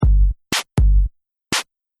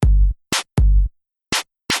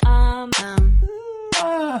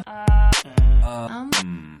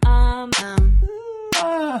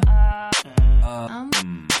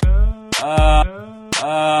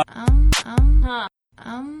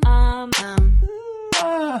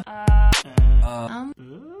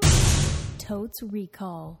Totes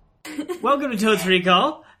Recall. Welcome to Totes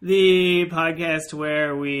Recall, the podcast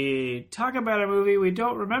where we talk about a movie we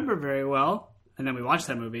don't remember very well, and then we watch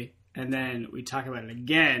that movie, and then we talk about it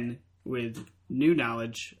again with new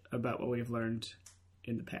knowledge about what we've learned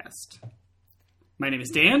in the past. My name is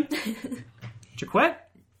Dan Jaquette.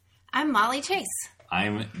 I'm Molly Chase.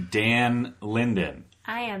 I'm Dan Linden.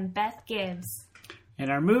 I am Beth Gibbs. And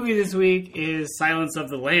our movie this week is Silence of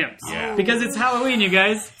the Lambs. Yeah. Because it's Halloween, you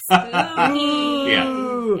guys. Spooky. Yeah.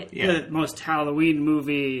 The most Halloween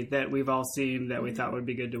movie that we've all seen that we thought would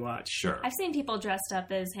be good to watch. Sure. I've seen people dressed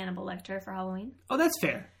up as Hannibal Lecter for Halloween. Oh, that's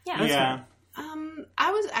fair. Yeah. That's fair.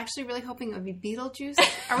 I was actually really hoping it would be Beetlejuice.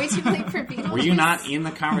 Are we too late for Beetlejuice? Were you not in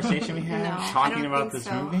the conversation we had No, talking I don't about think this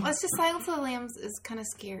so. movie? Well, it's just Silence of the Lambs is kind of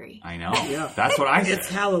scary. I know. Yeah. That's what I said. It's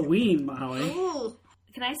Halloween, Molly. Ooh.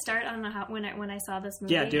 Can I start on when I saw this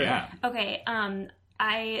movie? Yeah, do it. Yeah. Okay.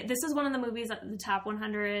 This is one of the movies, the top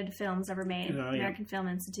 100 films ever made, Oh, yeah. American Film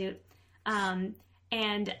Institute. And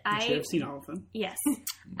You I should have seen all of them. yes,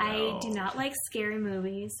 I do not like scary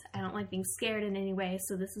movies. I don't like being scared in any way,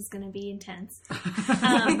 so this is going to be intense.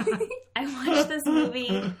 I watched this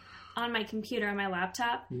movie on my computer, on my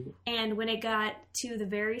laptop, and when it got to the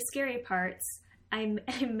very scary parts, I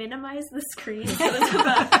minimized the screen. So it was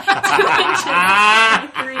about 2 inches by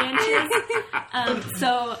 3 inches.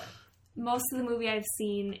 So most of the movie I've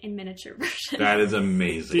seen in miniature version. That is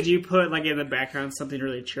amazing. Did you put, like, in the background something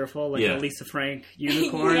really cheerful, like Yeah. a Lisa Frank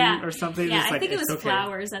unicorn Yeah. or something? Yeah, It's I like, think it was it's okay.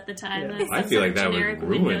 flowers at the time. Yeah. That's I feel like that would generic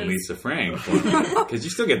ruin windows. Lisa Frank for me. Because you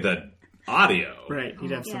still get the audio. Right,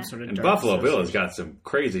 you'd have some Yeah. sort of And dark Buffalo Bill has association. got some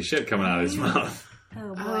crazy shit coming out of his mouth.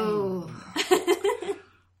 Oh boy. Oh.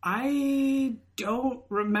 I don't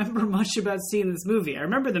remember much about seeing this movie. I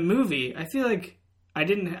remember the movie. I feel like I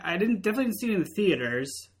definitely didn't see it in the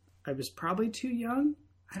theaters. I was probably too young.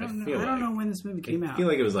 I don't know when this movie came I out. feel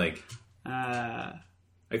like it was like... Uh,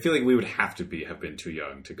 I feel like we would have to have been too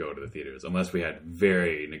young to go to the theaters unless we had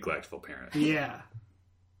very neglectful parents. yeah.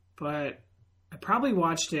 But I probably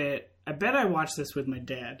watched it. I bet I watched this with my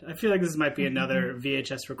dad. I feel like this might be another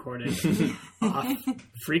VHS recording off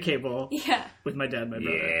free cable Yeah. with my dad and my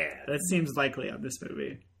brother. Yeah. That seems likely on this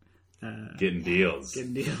movie. Getting deals.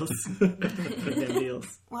 Getting deals. Getting them deals.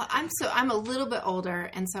 Well, I'm a little bit older,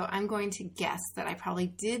 and so I'm going to guess that I probably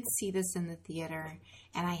did see this in the theater.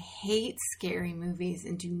 And I hate scary movies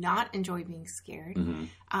and do not enjoy being scared. Mm-hmm.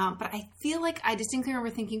 But I feel like I distinctly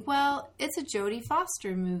remember thinking, well, it's a Jodie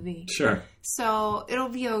Foster movie. Sure. So it'll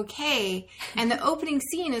be okay. And the opening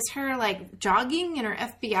scene is her, like, jogging in her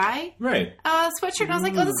FBI Right. sweatshirt. And I was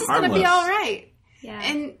like, oh, this is going to be Harmless. all right. Yeah.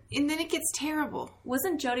 And then it gets terrible.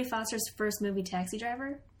 Wasn't Jodie Foster's first movie Taxi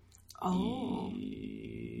Driver? Oh.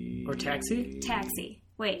 Or Taxi? Taxi.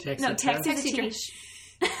 Wait. Taxi no, Driver? Taxi's a Taxi TV Driver.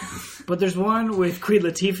 But there's one with Queen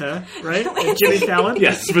Latifah, right? And Jimmy Fallon?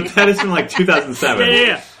 Yes, but that is from like 2007.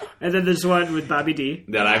 Yeah. And then there's one with Bobby D.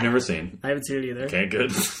 That I've never seen. I haven't seen it either. Okay,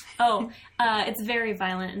 good. Oh, it's very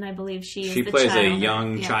violent, and I believe she is She the plays child. a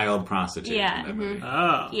young Yeah. child prostitute Yeah. in that movie.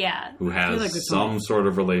 Oh. Yeah. Who feel has like it's some all- sort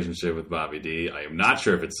of relationship with Bobby D. I am not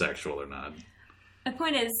sure if it's sexual or not. My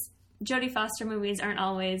point is, Jodie Foster movies aren't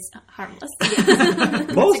always harmless.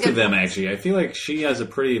 Most of them, actually. I feel like she has a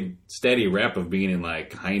pretty steady rep of being in like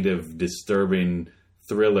kind of disturbing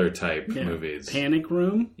thriller type Yeah. movies. Panic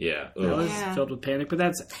Room. Yeah. That Ugh. was Yeah. filled with panic, but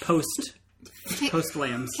that's post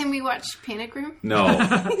Lambs. Can we watch Panic Room?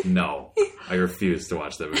 No. I refuse to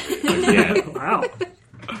watch that movie again. Wow.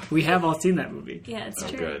 We have all seen that movie. Yeah, it's Oh,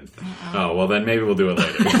 true. good. Oh, well, then maybe we'll do it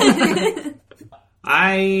later.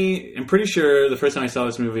 I am pretty sure the first time I saw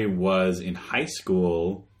this movie was in high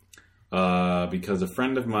school because a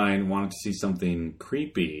friend of mine wanted to see something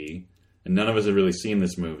creepy, and none of us had really seen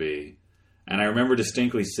this movie. And I remember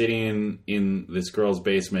distinctly sitting in this girl's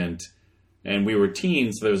basement, and we were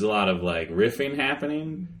teens, so there was a lot of like riffing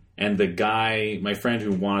happening. And the guy, my friend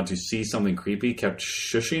who wanted to see something creepy, kept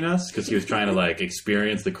shushing us because he was trying to like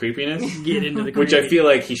experience the creepiness. Get into the Which I creepy. feel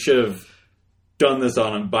like he should have done this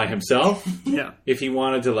on by himself Yeah. if he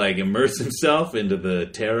wanted to like immerse himself into the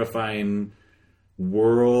terrifying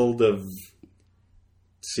world of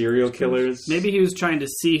serial killers. Maybe he was trying to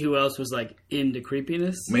see who else was like into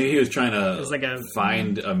creepiness. Maybe he was trying to was like a-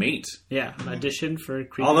 find a mate. Yeah, audition for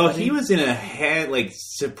creepy. Although buddy. he was in a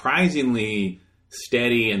surprisingly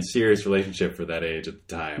steady and serious relationship for that age at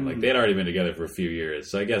the time. Like they'd already been together for a few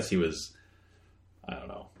years, so I guess he was, I don't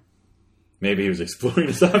know. Maybe he was exploring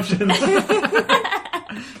his options.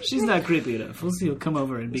 She's not creepy enough. We'll see. He'll come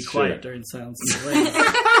over and be Sure. quiet during Silence of the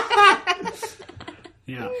Lambs.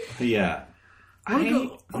 Yeah. Yeah. I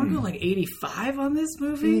want to go like 85 on this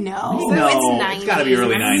movie. No, No, it's 90s. it's got to be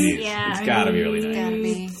early 90s. Yeah. It's got to be early 90s. Gotta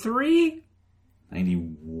be. 3?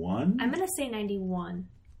 91? I'm gonna say 91.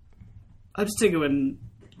 I'm sticking with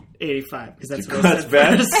 85 because that's what I Quest said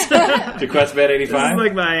bet? first. To Quest bet 85? This is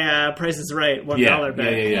like my Price is Right $1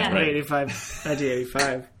 bet. Yeah, right.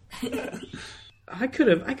 1985. I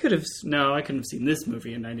couldn't have seen this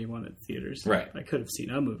movie in 91 at theaters. Right. I could have seen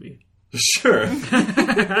a movie. Sure.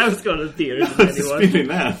 I was going to the theaters in 91. Speaking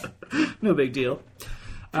that. No big deal.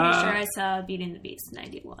 Pretty sure I saw Beauty and the Beast in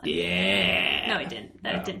 91. Yeah. No, I didn't.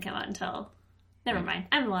 That didn't come out until... Never mind.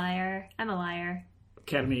 I'm a liar.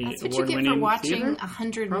 Academy That's what you Award get winning for watching theater?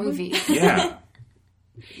 100 Probably? movies Yeah.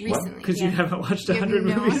 recently. Because Yeah. you haven't watched You have 100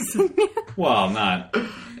 no- movies Well, not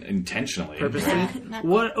intentionally. purposely. Yeah, not-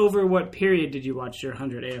 What period did you watch your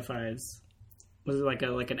 100 AFIs? Was it like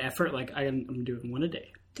an effort? Like I'm doing one a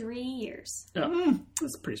day. 3 years. Oh,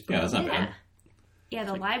 that's pretty spread. Yeah, that's not Yeah. bad. Yeah,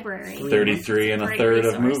 the library. 33 and a Great third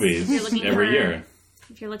of resource. movies You're looking every for- year.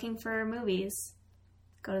 If you're looking for movies,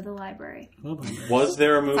 go to the library. Well done. Was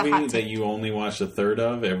there a a hot movie take. that you only watched a third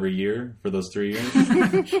of every year for those 3 years?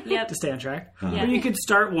 Yep. To stay on track. Uh-huh. Yeah. But you could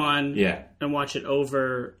start one Yeah. and watch it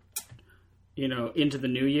over, into the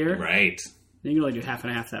new year. Right. You can only do half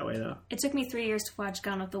and half that way, though. It took me 3 years to watch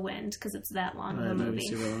Gone with the Wind because it's that long of a That movie. movie's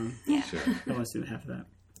super long. Yeah. Sure. I want to see half of that.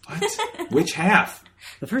 What? Which half?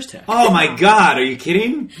 The first half. Oh my god, are you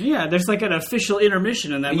kidding? Yeah, there's like an official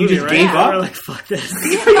intermission in that And you movie, just right? gave up? We're like, fuck this.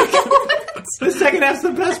 The second half's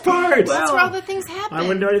the best part. That's where all the things happen. I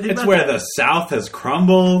wouldn't know anything It's about where that. the South has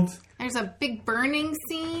crumbled. There's a big burning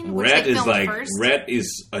scene, which Rhett they is filmed like first. Rhett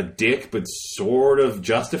is a dick, but sort of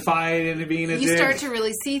justified in being a You dick. start to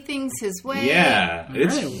really see things his way. Yeah,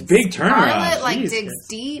 it's Right. big turnaround. Scarlet Jeez, digs guys.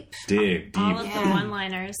 deep. Dig All deep. of Yeah. the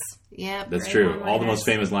one-liners. Yep. That's Great true. one-liners. All the most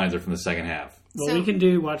famous lines are from the second half. Well, So- we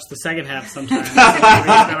can watch the second half sometime.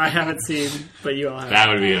 that I haven't seen, but you all have. That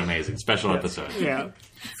would be an amazing special episode. Yeah.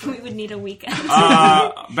 We would need a weekend.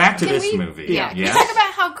 Back to Can this we- movie. Yeah. Can we Yes? talk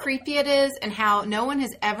about how creepy it is and how no one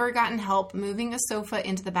has ever gotten help moving a sofa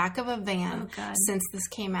into the back of a van Oh, God. since this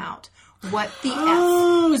came out? What the F?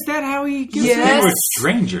 Oh, is that how he gets Yes. They were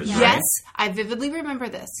strangers, right? Yes, I vividly remember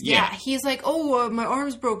this. Yeah. Yeah, he's like, "Oh, my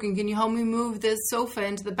arm's broken. Can you help me move this sofa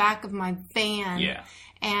into the back of my van?" Yeah.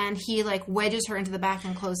 And he like wedges her into the back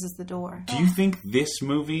and closes the door. Do you think this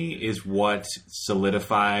movie is what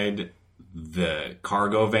solidified the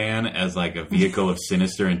cargo van as like a vehicle of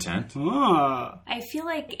sinister intent? Oh, I feel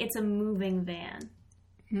like it's a moving van,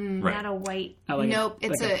 Right. not a white. I like Nope,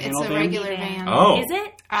 it. it's Like a panel van? regular van. Oh. Is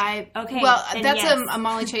it? Okay. Okay, Well, then that's yes. a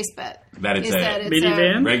Molly Chase bet. That it's Is that a it's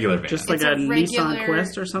minivan? regular van. Just like It's a, a Nissan regular-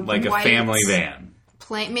 Quest or something? like a white. family van.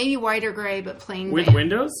 plain, maybe white or gray, but plain With van.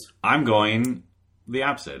 windows? I'm going the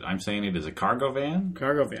opposite. I'm saying it is a cargo van.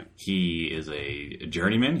 Cargo van. He is a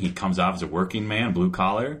journeyman. He comes off as a working man, blue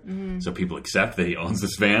collar. Mm-hmm. So people accept that he owns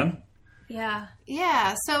this van. Yeah.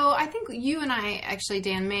 Yeah, so I think you and I actually,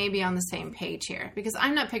 Dan, may be on the same page here because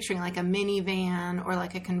I'm not picturing like a minivan or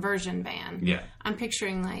like a conversion van. Yeah. I'm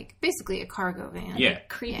picturing like basically a cargo van. Yeah.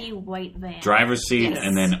 Creepy white van. Driver's seat Yes.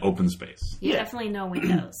 and then open space. Yeah. Definitely no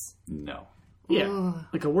windows. No. Yeah. Ooh.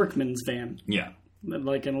 Like a workman's van. Yeah.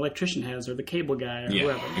 Like an electrician has or the cable guy or Yeah.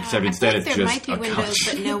 whoever. Except I instead feel like it's there just might a be windows,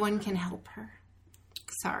 couch. but no one can help her.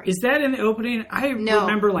 Sorry. Is that in the opening? I No.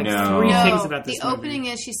 remember like No. three no, things about this the movie. opening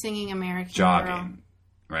is she's singing American Girl. Jogging.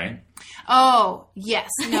 Right? Oh, yes.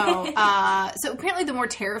 No. So apparently the more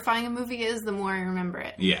terrifying a movie is, the more I remember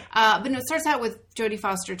it. Yeah. But no, it starts out with Jodie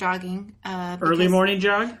Foster jogging. Early because- morning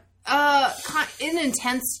jog? in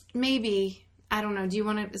intense, maybe. I don't know. Do you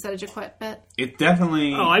want to? Is that a Jaquette bet? It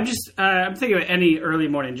definitely. Oh, I'm thinking of any early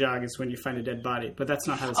morning jog is when you find a dead body, but that's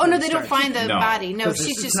not how this Oh no, movie they don't starts. find the No. body. No, 'Cause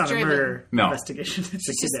she's it's just not driven. a murder No. investigation. It's She's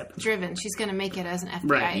a just kidnapping. driven. She's going to make it as an FBI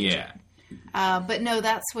Right, agent. Yeah. But no,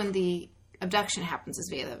 that's when the abduction happens is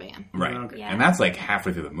via the van. Right. Okay. Yeah. And that's like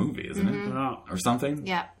halfway through the movie, isn't it? Oh. Or something?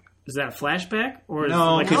 Yeah. Is that a flashback? Or is No,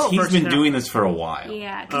 it like because the he's first been half? doing this for a while.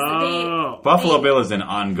 Yeah. Because Oh. Buffalo Bill is an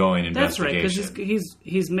ongoing That's right, investigation. because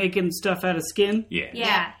he's making stuff out of skin. Yeah.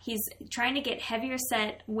 Yeah, he's trying to get heavier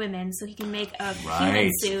set women so he can make a Right.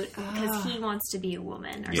 human suit because he wants to be a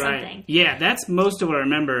woman or something. Right. Yeah, that's most of what I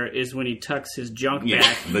remember is when he tucks his junk Yeah.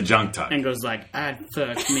 back The junk tuck. and goes like, "I'd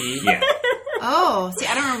fuck me." Yeah. Oh, see,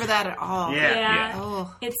 I don't remember that at all. Yeah. Yeah.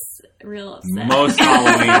 Oh. It's real upset. Most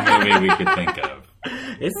Halloween movie we could think of.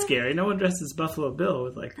 It's scary. No one dresses Buffalo Bill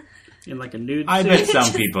with in a nude I suit. bet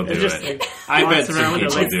some people do just, it. like, I bet walks around some with their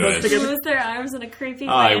people legs do close it. together. Lose their arms in a creepy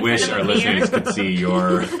way. Oh, I in wish front our of a mirror. listeners could see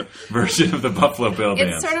your version of the Buffalo Bill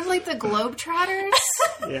dance. It's sort of like the Globetrotters.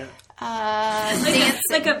 Yeah.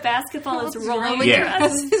 Like a basketball is rolling Yeah,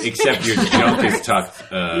 across. except your junk is tucked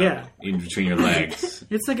in between your legs.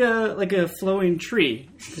 It's like a flowing tree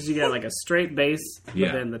because you got like a straight base,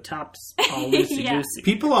 Yeah. but then the top's all loosey Yeah. goosey.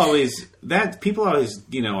 People always, when people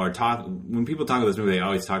talk about this movie, they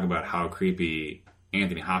always talk about how creepy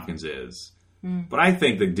Anthony Hopkins is. But I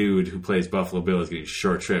think the dude who plays Buffalo Bill is getting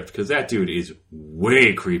short shrift because that dude is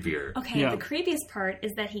way creepier. Okay, Yeah. the creepiest part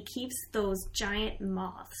is that he keeps those giant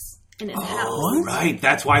moths in his Oh, house. right.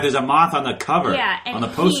 That's why there's a moth on the cover, Yeah, and on the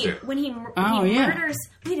poster. when he Oh, yeah. murders...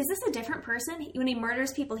 Wait, is this a different person? When he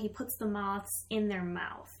murders people, he puts the moths in their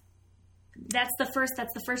mouth. That's the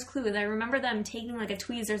first clue. I remember them taking like a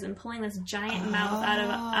tweezers and pulling this giant mouth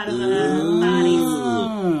out of the bodies.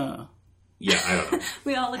 Oh. Yeah, I don't know.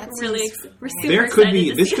 We all look That really... seems- We're super There could excited be,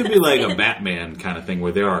 to this see could that be like a scene. Batman kind of thing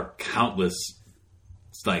where there are countless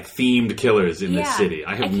like themed killers in this Yeah. city.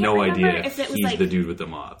 I have I can't no remember idea if it was he's like- the dude with the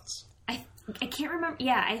moths. I can't remember.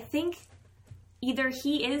 Yeah, I think either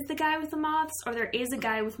he is the guy with the moths, or there is a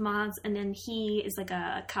guy with moths, and then he is like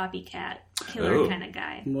a copycat killer Oh. kind of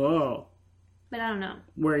guy. Whoa. But I don't know.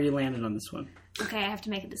 Where are you landed on this one? Okay, I have to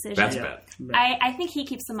make a decision. That's Yeah. bad. I think he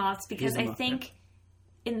keeps the moths because He's the I moth, think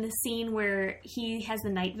in the scene where he has the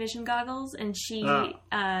night vision goggles and she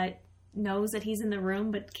knows that he's in the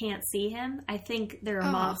room but can't see him, I think there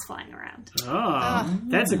are moths flying around. Oh,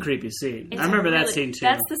 that's a creepy scene. It's I remember that really- scene too.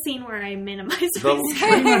 That's the scene where I minimize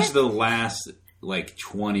Pretty much the last like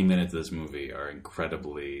 20 minutes of this movie are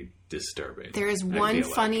incredibly disturbing. There is I one feel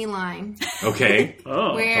like. funny line Okay.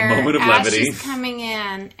 Oh, where moment of as levity. she's coming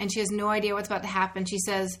in and she has no idea what's about to happen, she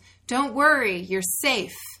says, "Don't worry, you're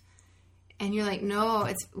safe." And you're like, "No,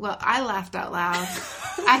 it's..." Well, I laughed out loud.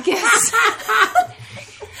 I guess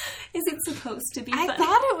Is it supposed to be I funny?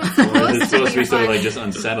 thought it was Or supposed, is it supposed to be sort of funny. like just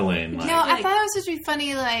unsettling? Like, No, I thought it was supposed to be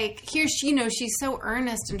funny. Like here, she's so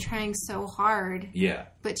earnest and trying so hard, yeah.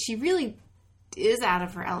 but she really is out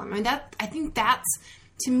of her element. I think that's,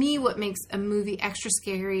 to me, what makes a movie extra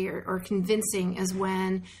scary or convincing is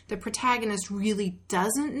when the protagonist really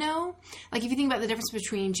doesn't know. Like if you think about the difference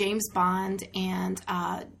between James Bond and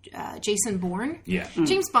Jason Bourne. Yeah.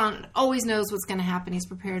 James Bond always knows what's going to happen. He's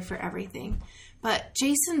prepared for everything. But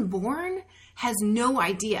Jason Bourne has no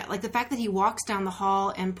idea. Like the fact that he walks down the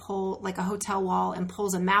hall and like a hotel wall and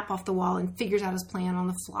pulls a map off the wall and figures out his plan on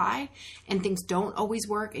the fly, and things don't always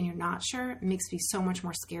work and you're not sure, it makes me so much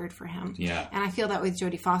more scared for him. Yeah. And I feel that with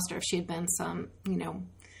Jodie Foster if she had been some,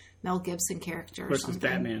 Mel Gibson character or versus something.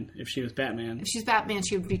 Batman. If she was Batman. If she's Batman,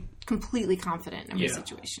 she would be completely confident in every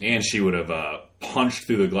situation. And she would have punched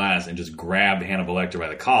through the glass and just grabbed Hannibal Lecter by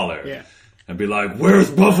the collar. Yeah. And be like, "Where's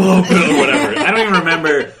Buffalo Bill?" or whatever. I don't even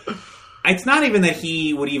remember. It's not even that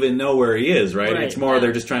he would even know where he is, right? Right. It's more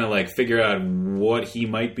they're just trying to like figure out what he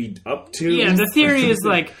might be up to. Yeah, the theory is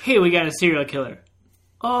like, hey, we got a serial killer.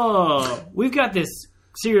 Oh, we've got this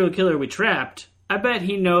serial killer we trapped. I bet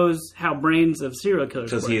he knows how brains of serial killers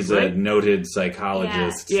because work, he's right? a noted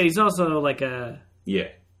psychologist. Yeah, he's also like and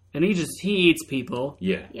he eats people.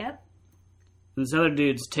 Yeah. Yep. And this other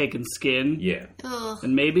dude's taking skin Yeah. Ugh.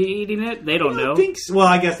 and maybe eating it. They don't know. Well,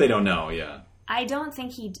 I guess they don't know. Yeah, I don't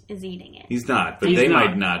think he is eating it. he's not, but He's they not.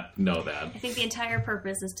 might not know that. I think the entire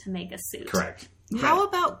purpose is to make a suit. Correct. How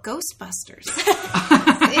about Ghostbusters?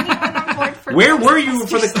 Is anyone on board for Where were you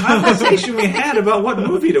for the Ghostbusters? conversation we had about what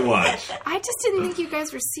movie to watch? I just didn't think you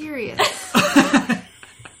guys were serious.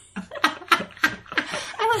 I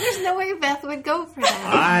thought there's no way Beth would go for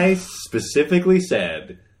that. I specifically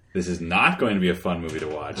said this is not going to be a fun movie to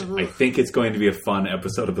watch. I think it's going to be a fun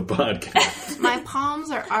episode of the podcast. My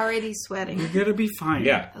palms are already sweating. You're gonna be fine.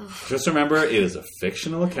 Yeah. Just remember, it is a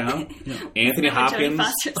fictional account. Anthony What Jodie Hopkins.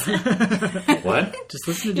 Foster said. What? Just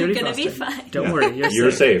listen to You're Jodie gonna Foster. be fine. Don't worry,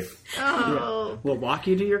 You're safe. Oh. We'll walk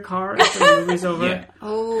you to your car after the movie's over. Yeah.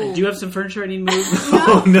 Oh. Do you have some furniture I need moved?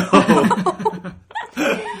 Oh, no.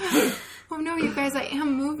 Oh no, you guys, I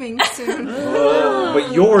am moving soon. Oh,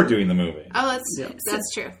 but you're doing the movie. Oh, Yeah.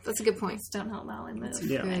 that's true. That's a good point. Don't help Molly move.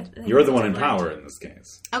 Yeah. Good. I think You're the one in that's what I power in this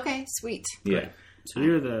case. Okay, sweet. Yeah. So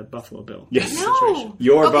you're the Buffalo Bill. Yes. No.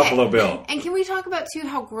 You're Okay. Buffalo Bill. And can we talk about, too,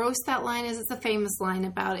 how gross that line is? It's a famous line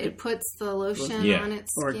about it puts the lotion Yeah. on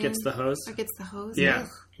its Or it skin. gets the hose. Or gets the hose. Yeah. Ugh.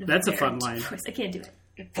 That's a learned. fun line. Of course, I can't do it.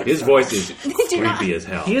 His voice is do not- creepy as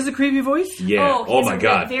hell. He has a creepy voice? Yeah. Oh, Oh, he's my a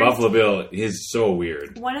God. very- Buffalo Bill is so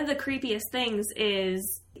weird. One of the creepiest things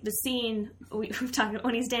is the scene we've talked about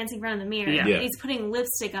when he's dancing around the mirror. Yeah. Yeah. He's putting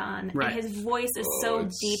lipstick on, Right. and his voice is so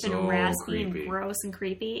it's deep so and raspy creepy. and gross and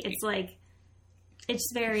creepy. It's like,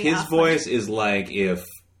 it's very His off-putting. voice is like if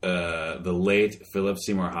the late Philip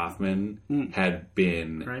Seymour Hoffman had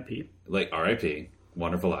been R.I.P. like R.I.P.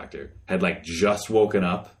 wonderful actor had like just woken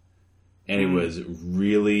up and it was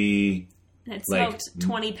really And it like smoked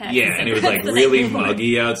 20 packs. yeah, and it was like really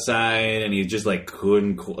muggy outside, and he just like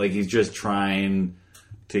couldn't like he's just trying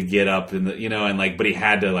to get up in the and like but he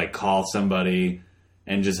had to like call somebody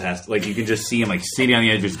and just has to, like you can just see him like sitting on the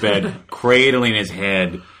edge of his bed, cradling his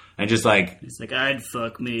head. And just like... It's like, I'd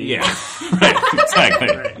fuck me. Yeah. Right, exactly.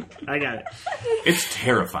 Right. I got it. It's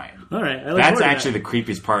terrifying. All right. That's actually the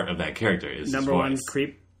creepiest part of that character is number one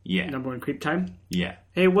creep. Yeah. Number one creep time? Yeah.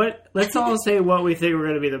 Hey, let's all say what we think we're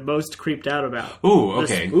going to be the most creeped out about. Ooh,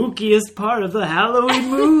 okay. The spookiest part of the Halloween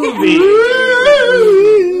movie.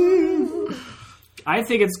 I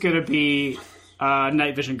think it's going to be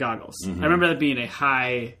night vision goggles. Mm-hmm. I remember that being a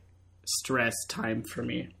high stress time for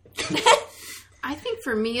me. I think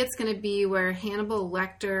for me it's going to be where Hannibal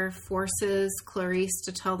Lecter forces Clarice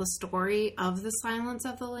to tell the story of the Silence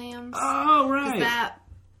of the Lambs. Oh, right. That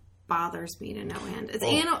bothers me to no end. It's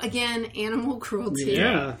animal cruelty.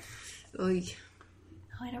 Yeah. Oy.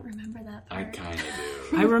 Oh, I don't remember that part. I kind of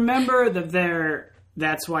do. I remember that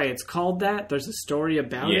that's why it's called that. There's a story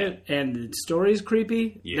about it, and the story's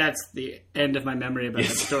creepy. Yeah. That's the end of my memory about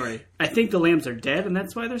that story. I think the lambs are dead, and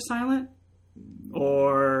that's why they're silent.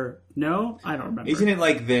 Or no, I don't remember. Isn't it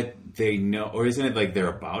like that they know, or isn't it like they're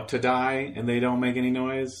about to die and they don't make any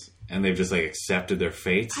noise? And they've just like accepted their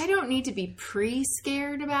fate? I don't need to be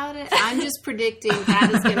pre-scared about it. I'm just predicting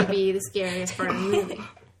that is going to be the scariest part of the movie.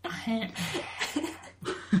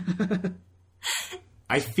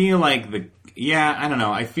 I feel like I don't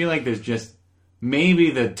know. I feel like there's just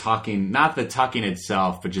maybe the talking, not the talking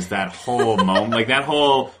itself, but just that whole moment, like that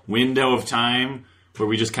whole window of time where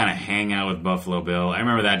we just kind of hang out with Buffalo Bill. I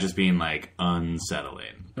remember that just being like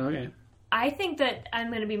unsettling. Okay. I think that I'm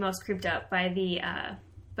going to be most creeped out by the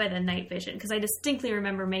night vision because I distinctly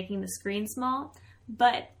remember making the screen small.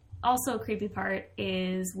 But also a creepy part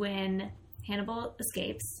is when Hannibal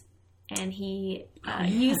escapes and he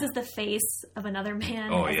uses the face of another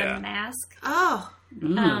man as a mask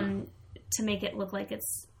to make it look like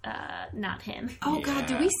it's not him. Oh, God,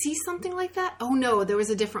 did we see something like that? Oh, no, there was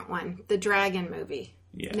a different one. The Dragon movie.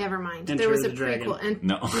 Yeah. Never mind. Enter there was a the Dragon. prequel. And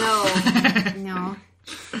No. No.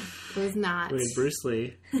 It was not. With Bruce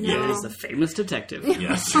Lee. No. He's a famous detective.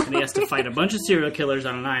 Yes. And he has to fight a bunch of serial killers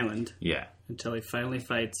on an island Yeah. until he finally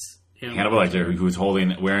fights Hannibal Lecter, who's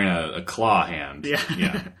wearing a claw hand.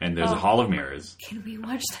 Yeah. And there's a Hall of Mirrors. Can we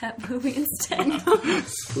watch that movie instead?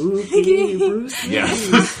 Spooky Bruce Lee.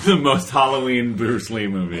 Yes. The most Halloween Bruce Lee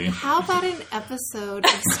movie. How about an episode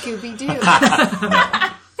of Scooby-Doo?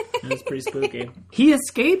 That's pretty spooky. He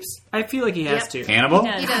escapes? I feel like he has to. Hannibal?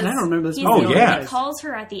 He does. He does. I don't remember this He's movie. Oh, the yeah. one that calls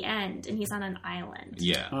her at the end, and he's on an island.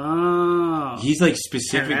 Yeah. Oh. He's like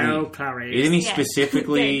specifically... Hello, Paris. Isn't he Yes.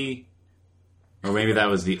 specifically... Or maybe that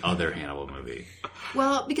was the other Hannibal movie.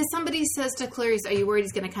 Well, because somebody says to Clarice, are you worried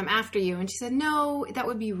he's going to come after you? And she said, no, that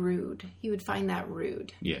would be rude. He would find that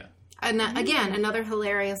rude. Yeah. And again, another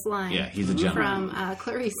hilarious line. Yeah, he's a gentleman. From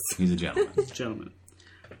Clarice. He's a gentleman. Gentlemen.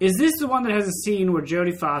 Is this the one that has a scene where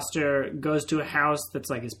Jodie Foster goes to a house that's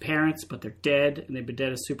like his parents, but they're dead, and they've been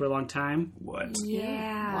dead a super long time? What?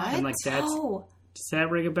 Yeah. What? And like that's... Oh, Does that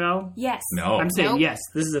ring a bell? yes. No. I'm saying Nope. yes.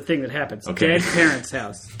 This is a thing that happens. Okay. Dead parents'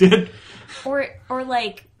 house. Or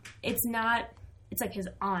like, it's not, it's like his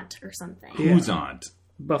aunt or something. Whose aunt?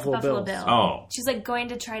 Buffalo Buffalo Bills. Bill. Oh. She's like going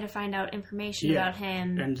to try to find out information about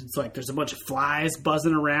him. And it's like there's a bunch of flies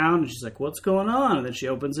buzzing around, and she's like, "What's going on?" And then she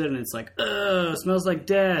opens it, and it's like, "Ugh, smells like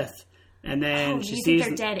death." And then Oh, she you sees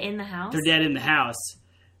think they're dead in the house? they're dead in the house,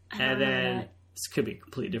 and remember then that. this could be a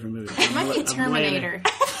completely different movie. It might be Terminator.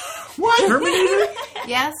 Terminator?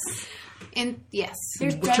 Yes. And yes.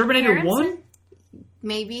 There's dead Terminator parents? 1?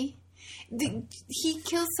 Maybe. He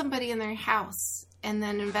kills somebody in their house, and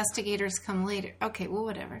then investigators come later. Okay, well,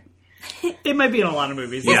 whatever. It might be in a lot of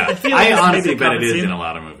movies. Yeah. feel like I it's honestly maybe a bet it common is scene, in a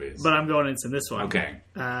lot of movies. But I'm going into this one. Okay.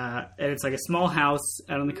 And it's like a small house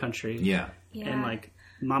out in the country. Yeah. Yeah. And like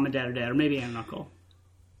mom and dad, or maybe aunt and uncle.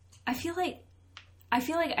 I feel like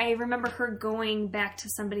I remember her going back to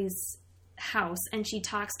somebody's house and she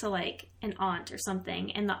talks to like an aunt or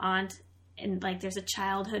something, and the aunt, and like there's a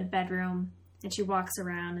childhood bedroom and she walks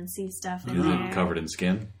around and sees stuff in Is there. it covered in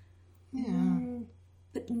skin?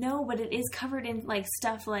 But it is covered in like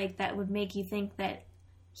stuff like that would make you think that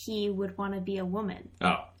he would want to be a woman.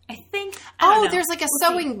 Oh. I think. I don't Oh, know. there's like a We'll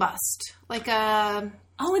see. sewing bust. Like a...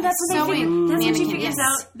 Oh, and that's what they sewing figure. That's what she mannequin, figures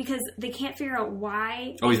yes. out because they can't figure out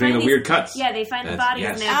why. Oh, he's They making find the weird cuts. Yeah, they find the That's- bodies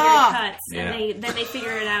yes. and they have Ah. weird cuts, Yeah. and then they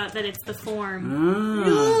figure it out that it's the form.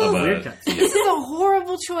 Oh, Of weird a- cuts. This is a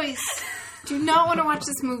horrible choice. Do not want to watch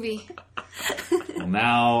this movie. Well,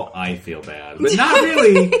 now I feel bad. But not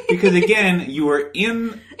really, because again, you were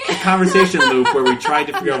in a conversation loop where we tried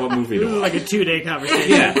to figure out what movie to watch. Like a 2-day conversation.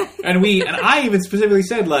 Yeah, and I even specifically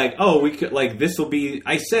said like, oh, we could like this will be.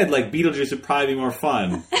 I said like Beetlejuice would probably be more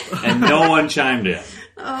fun, and no one chimed in.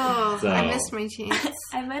 Oh, So- I missed my chance.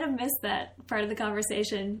 I might have missed that part of the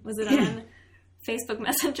conversation. Was it on Facebook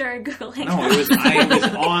Messenger or Google Hangouts?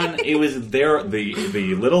 No, it was there.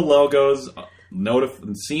 The little logos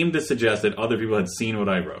seemed to suggest that other people had seen what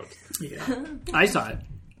I wrote. Yeah. I saw it.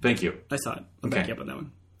 Thank you. I saw it. I'm Okay. back up on that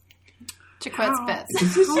one. Jaquette's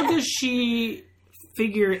bets. How does she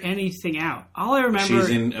figure anything out? All I remember... She's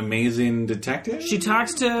an amazing detective? She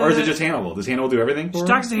talks to... Or is it just Hannibal? Does Hannibal do everything for She her?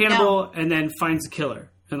 talks to Hannibal and then finds the killer.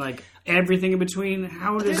 And, like, everything in between.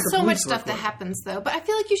 How does There's the so much police stuff work that with it? happens, though. But I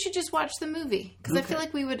feel like you should just watch the movie. Because I feel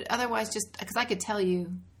like we would otherwise just... Because I could tell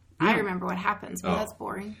you... I remember what happens, but Oh. that's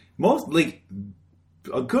boring. Most, like,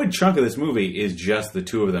 a good chunk of this movie is just the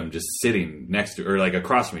two of them just sitting next to, or like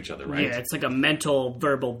across from each other, right? Yeah, it's like a mental,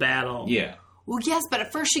 verbal battle. Yeah. Well, yes, but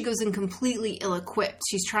at first she goes in completely ill-equipped.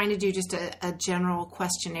 She's trying to do just a general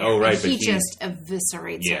questionnaire. Oh, right, And he but just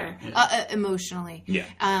eviscerates Yeah. her emotionally. Yeah.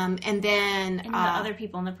 And then... And the other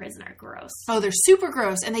people in the prison are gross. Oh, they're super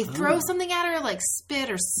gross. And they throw something at her, like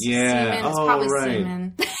spit or Yeah. semen. It's Oh, probably right.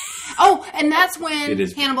 semen. Oh, and that's when It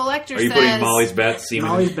is- Hannibal Lecter Are you says... putting Molly's bet, Seaman?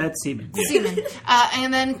 Molly's bet semen. Semen.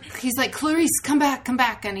 And then he's like, Clarice, come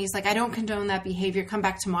back. And he's like, I don't condone that behavior. Come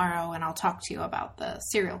back tomorrow and I'll talk to you about the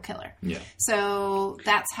serial killer. Yeah. So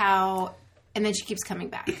that's how... And then she keeps coming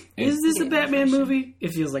back. Is this a Getting Batman information. movie? It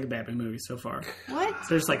feels like a Batman movie so far. What?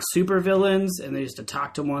 There's like super villains, and they used to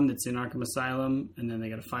talk to one that's in Arkham Asylum, and then they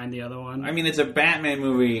got to find the other one. I mean, it's a Batman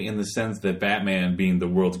movie in the sense that Batman, being the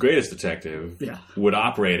world's greatest detective, Yeah. would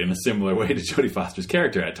operate in a similar way to Jodie Foster's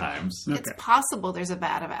character at times. Okay. It's possible there's a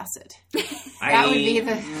vat of acid. That would be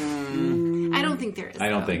the... I don't think there is. I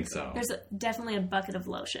don't though. think so. There's definitely a bucket of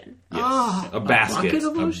lotion. Yes. Oh. A basket. bucket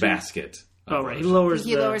of A lotion? basket. of Oh, right. He lotion. lowers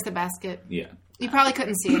He lowers the basket. Yeah. You probably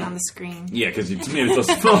couldn't see it on the screen. Yeah, because to me it's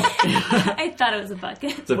so small. I thought it was a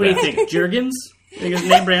bucket. It's a What do you basket. think? Jergens? Think it's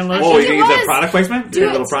name brand lotion? Oh, you It think it's a was. product placement? Do a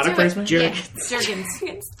it, little product do it. placement? Yeah, Jergens.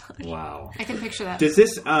 Wow. I can picture that. Does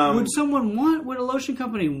this Would someone want? Would a lotion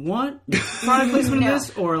company want product placement in No.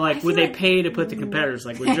 this, or like I would feel they like- pay to put the competitors?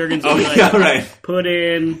 Like would Jergens Oh be like, yeah, right. put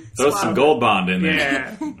in? Throw some gold bond in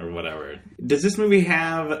there. Yeah. Or whatever. Does this movie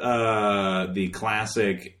have the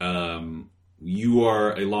classic you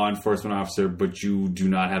are a law enforcement officer but you do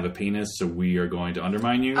not have a penis, so we are going to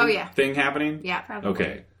undermine you Oh, yeah. thing happening? Yeah. Probably.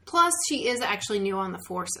 Okay. Plus, she is actually new on the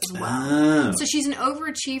force as well. Ah, So she's an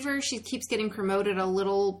overachiever. She keeps getting promoted a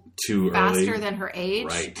little too faster early. than her age.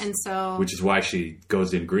 Right. And so... Which is why she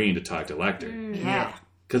goes in green to talk to Lecter. yeah.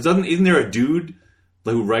 Because isn't there a dude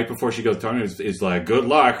who right before she goes talking is like, good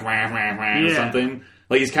luck, wah, wah, wah, or Yeah. something?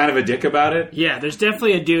 Like he's kind of a dick about it. Yeah, there's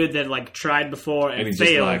definitely a dude that like tried before and And he's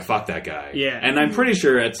just failed. like, fuck that guy. Yeah. And I'm pretty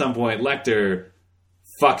sure at some point Lecter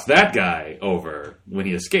fucks that guy over when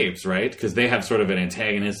he escapes, right? Because they have sort of an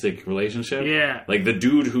antagonistic relationship. Yeah. Like the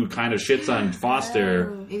dude who kind of shits on Foster,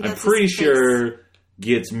 Maybe I'm that's pretty his face. sure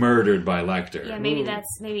gets murdered by Lecter. Yeah, maybe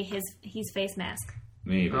he's face mask.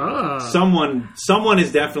 Maybe. Ah. Someone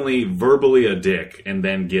is definitely verbally a dick and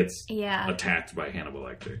then gets Yeah. attacked by Hannibal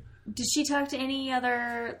Lecter. Did she talk to any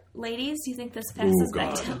other ladies? Do you think this Oh, passes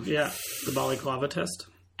God. Bechdel? Yeah, the balaclava test.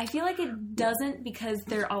 I feel like it doesn't because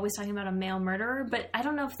they're always talking about a male murderer, but I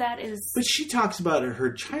don't know if that is... But she talks about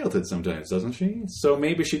her childhood sometimes, doesn't she? So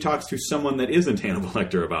maybe she talks to someone that isn't Hannibal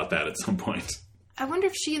Lecter about that at some point. I wonder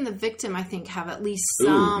if she and the victim, I think, have at least Ooh,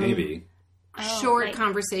 some maybe. short like,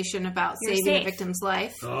 conversation about you're saving safe. the victim's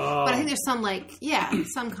life. Oh, But I think there's some,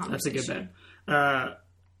 some conversation. that's a good bet.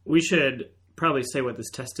 We should probably say what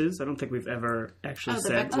this test is. I don't think we've ever actually Oh, the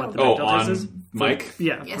said Bechdel. what the Oh, Bechdel test is. on Mike?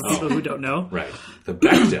 Yeah, Yes. for people who don't know. Right. The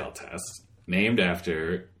Bechdel test, named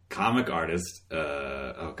after comic artist,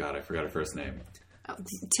 oh God, I forgot her first name. Oh,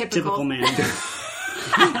 typical. Typical man.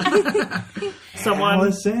 Someone.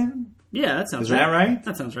 Allison? Yeah, that sounds Is right. that right?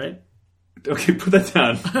 That sounds right. Okay, put that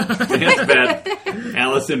down. Dance bet.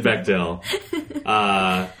 Allison Bechdel.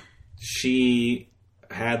 She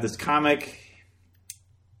had this comic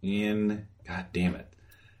in... God damn it.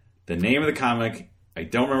 The name of the comic, I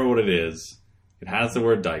don't remember what it is. It has the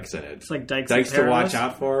word dykes in it. It's like Dykes. Dykes in to watch Paradise.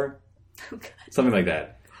 out for? Oh, God. Something like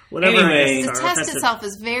that. Whatever. Anyway. it is, The sorry, test that's itself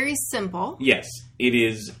is very simple. Yes, it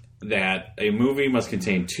is that a movie must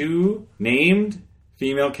contain two named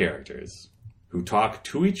female characters who talk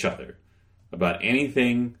to each other about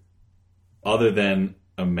anything other than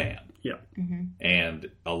a man. Yeah. And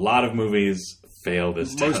a lot of movies fail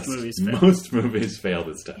this Most test. movies fail. Most movies fail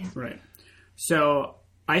this test. Right. So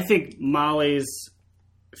I think Molly's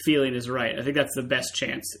feeling is right. I think that's the best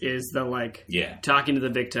chance, is the, like, talking to the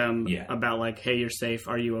victim about, like, hey, you're safe,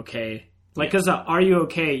 are you okay? Like, because are you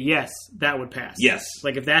okay? Yes, that would pass. Yes.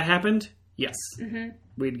 Like, if that happened, yes.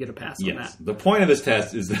 We'd get a pass on that. The point of this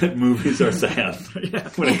test is that movies are sad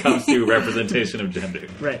when it comes to representation of gender.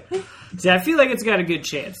 Right. See, I feel like it's got a good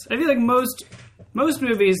chance. I feel like most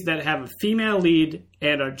movies that have a female lead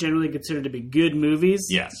and are generally considered to be good movies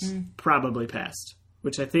probably passed,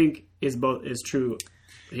 which I think is true.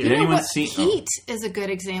 Did anyone see Heat is a good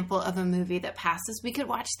example of a movie that passes. We could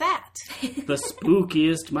watch that. The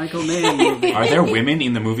spookiest Michael Mann movie. Are there women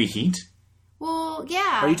in the movie Heat? Well,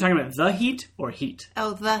 yeah. Are you talking about The Heat or Heat?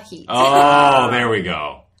 Oh, The Heat. Oh, there we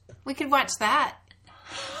go. We could watch that.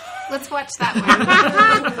 Let's watch that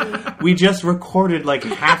one. We just recorded like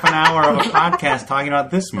half an hour of a podcast talking about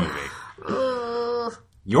this movie.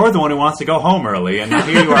 You're the one who wants to go home early, and now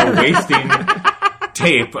here you are wasting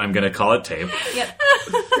tape. I'm going to call it tape. Yep.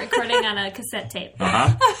 Recording on a cassette tape.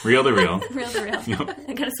 Reel to reel. Reel to reel. Yep.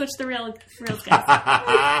 I gotta switch the reels,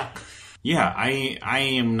 guys. Yeah, I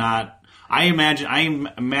am not. I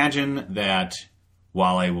imagine that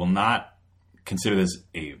while I will not consider this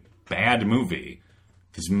a bad movie,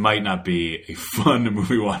 this might not be a fun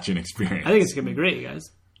movie watching experience. I think it's gonna be great, you guys.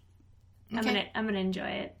 Okay. I'm gonna enjoy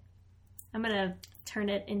it. I'm gonna turn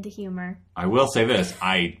it into humor. I will say this.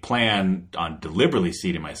 I plan on deliberately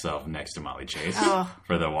seating myself next to Molly Chase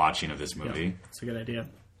for the watching of this movie. Yeah, that's a good idea.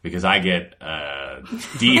 Because I get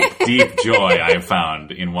deep joy I have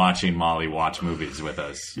found in watching Molly watch movies with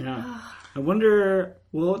us. Yeah. I wonder,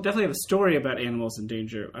 we'll definitely have a story about animals in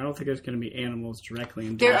danger. I don't think there's going to be animals directly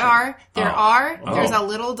in danger. There are. There's a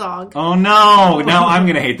little dog. Oh, no. Now I'm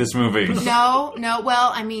going to hate this movie. No.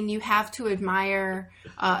 Well, I mean, you have to admire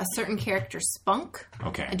a certain character's spunk.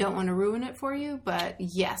 Okay. I don't want to ruin it for you, but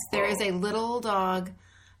yes, there is a little dog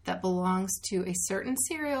that belongs to a certain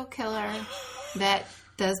serial killer that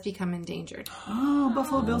does become endangered. Oh,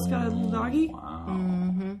 Buffalo Bill's got a little doggy? Wow.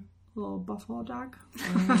 Mm-hmm. Little buffalo dog?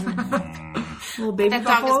 Little baby that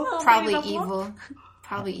buffalo? Dog is probably evil.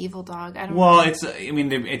 Probably evil dog. I don't know. Well,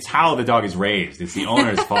 it's how the dog is raised. It's the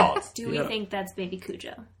owner's fault. Do we think that's Baby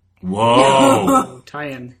Cujo? Whoa.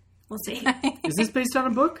 Tie-in. We'll see. Is this based on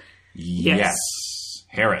a book? Yes.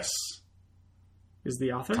 Harris. Is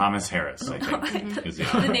the author? Thomas Harris, I think. Is the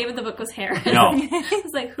author. The name of the book was Harris. No. I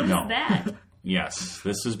was like, who's that? Yes.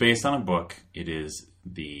 This is based on a book. It is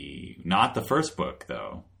not the first book,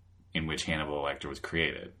 though, in which Hannibal Lecter was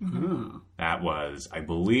created. Mm-hmm. That was, I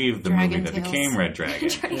believe, the Dragon movie that Tales. became Red Dragon.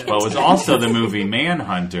 But it was also the movie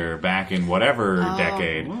Manhunter back in whatever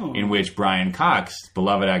decade, in which Brian Cox,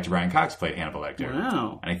 beloved actor Brian Cox, played Hannibal Lecter.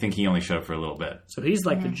 Wow. And I think he only showed up for a little bit. So he's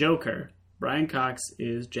like the Joker. Brian Cox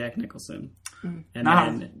is Jack Nicholson. And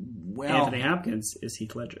then Anthony Hopkins is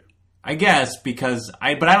Heath Ledger. I guess, but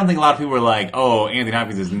I don't think a lot of people were like, oh, Anthony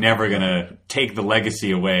Hopkins is never going to take the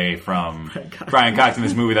legacy away from Brian Cox in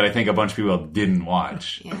this movie that I think a bunch of people didn't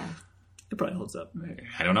watch. Yeah. It probably holds up.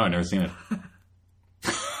 I don't know. I've never seen it.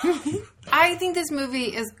 I think this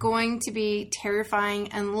movie is going to be terrifying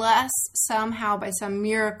unless somehow, by some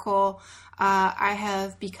miracle, I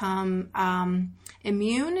have become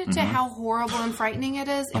immune to how horrible and frightening it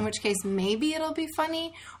is, in which case maybe it'll be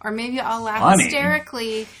funny, or maybe I'll laugh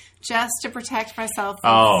hysterically just to protect myself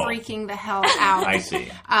from freaking the hell out. I see.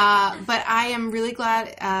 But I am really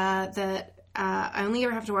glad that I only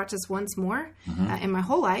ever have to watch this once more in my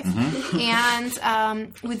whole life.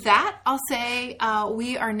 And with that, I'll say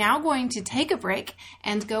we are now going to take a break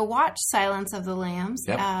and go watch Silence of the Lambs.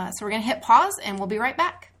 Yep. So we're going to hit pause, and we'll be right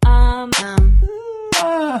back.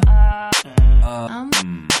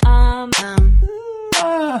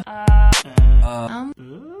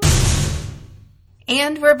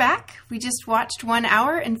 And we're back. We just watched 1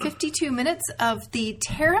 hour and 52 minutes of the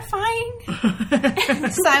terrifying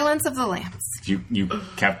Silence of the Lambs. You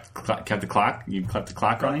kept the clock? You kept the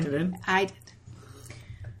clock on you? I did.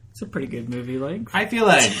 It's a pretty good movie, like. I feel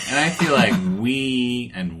like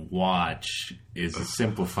we and watch is a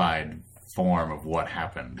simplified form of what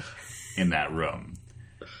happened in that room.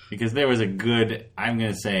 Because there was a good, I'm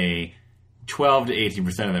going to say, 12 to 18%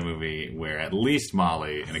 of the movie where at least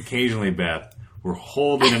Molly and occasionally Beth were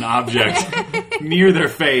holding an object near their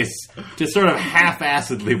face to sort of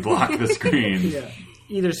half-assedly block the screen. Yeah.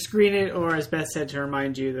 Either screen it or, as Beth said, to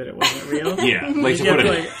remind you that it wasn't real. Yeah. Like, you have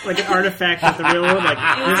like an artifact with the real world. Like,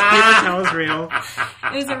 this paper towel is real.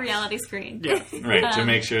 It was a reality screen. Yeah. Right, to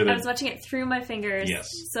make sure that... I was watching it through my fingers. Yes.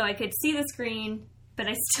 So I could see the screen, but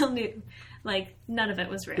I still knew, like, none of it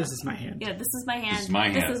was real. This is my hand. Yeah, this is my hand. This is my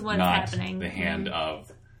hand, This is what's not happening. the hand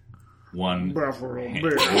of one Buffalo hand.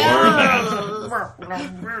 Bill. Or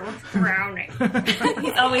that. Drowning.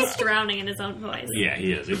 He's always drowning in his own voice. Yeah,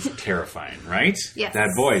 he is. It's terrifying, right? Yes. That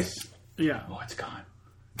voice. Yeah. Oh, it's gone.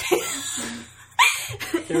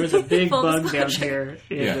 There was a big Full bug down disclosure. here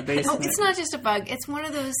in Yeah. the Oh, basement. it's not just a bug. It's one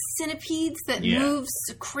of those centipedes that Yeah. moves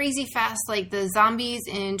crazy fast, like the zombies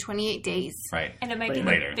in 28 Days. Right. And it might be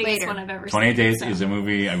Later. the biggest Later. one I've ever 28 seen. Days so. is a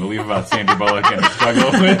movie, I believe, about Sandra Bullock and her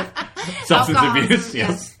struggle with substance Alcoholism, abuse.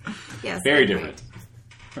 Yes. Yes. Very they're different.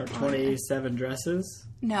 Or 27 Dresses. great.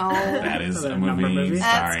 No. That is Another a number movie movie?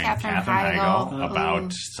 starring That's Katherine Katherine Heigl Heigl.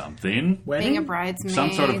 about something. Wedding? Being a bridesmaid.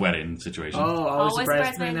 Some sort of wedding situation. Oh, always a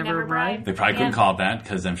bridesmaid, never a bride? They probably couldn't Yeah. call it that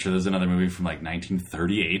because I'm sure there's another movie from like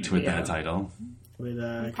 1938 with Yeah. that title. With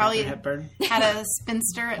Probably- Katharine Hepburn. Had a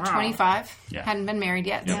spinster at 25. Yeah. Hadn't been married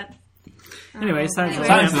yet. Yep. Anyway, Silence of the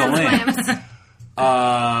Silence Lambs. of the Lambs. Lambs.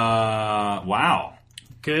 Wow.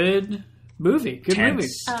 Good movie. Good movie.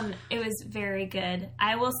 Tense. It was very good.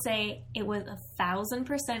 I will say it was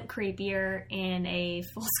 1,000% creepier in a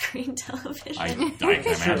full screen television. I can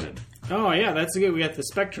imagine. Oh, yeah, that's good. We got the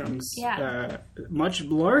Spectrums. Yeah. Much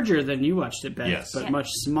larger than you watched it, Beth. Yes. But Yeah. much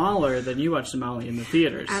smaller than you watched it, Molly, in the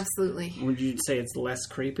theaters. Absolutely. Would you say it's less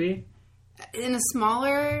creepy In a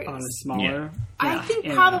smaller... on a smaller I think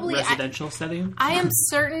in a probably- residential setting? I am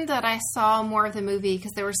certain that I saw more of the movie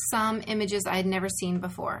because there were some images I had never seen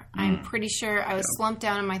before. I'm pretty sure I was slumped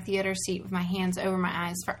down in my theater seat with my hands over my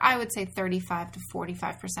eyes for, I would say, 35 to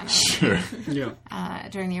 45% of Sure. Yeah,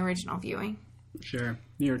 it during the original viewing. sure.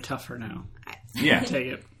 You're tougher now. Yeah. Take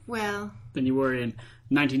it. Well, Than you were in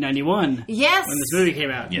 1991 yes! when this movie came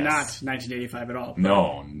out. Yes. Not 1985 at all.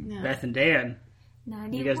 No. Beth and Dan,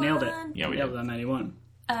 91. you guys nailed it. Yeah, we Yeah, did. on 91.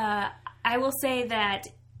 I will say that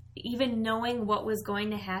even knowing what was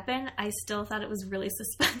going to happen, I still thought it was really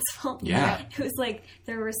suspenseful. Yeah. It was like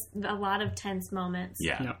there was a lot of tense moments.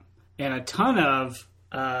 Yeah. Yeah. And a ton of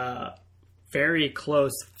very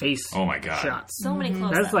close face Oh my God. shots. So many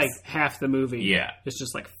close-ups. That's like half the movie. Yeah. It's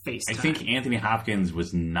just like face I time. think Anthony Hopkins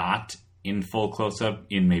was not in full close up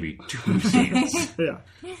in maybe 2 scenes. Yeah.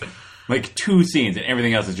 Like 2 scenes, and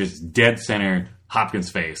everything else is just dead center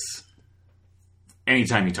Hopkins' face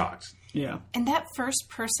anytime he talks. Yeah. And that first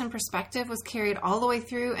person perspective was carried all the way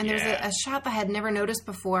through. And there's Yeah. a shot that I had never noticed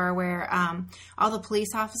before where all the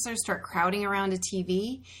police officers start crowding around a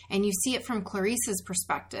TV. And you see it from Clarice's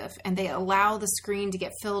perspective. And they allow the screen to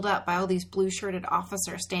get filled up by all these blue-shirted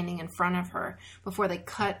officers standing in front of her before they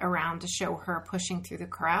cut around to show her pushing through the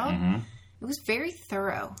crowd. Mm-hmm. It was very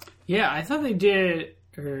thorough. Yeah, I thought they did,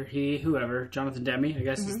 or whoever, Jonathan Demme, I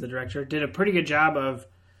guess is the director, did a pretty good job of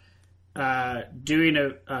doing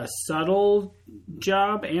a subtle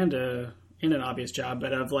job and an obvious job,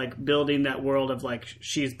 but of like building that world of like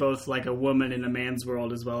she's both like a woman in a man's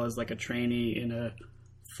world as well as like a trainee in a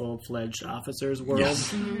full-fledged officer's world.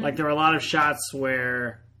 Yes. Like there were a lot of shots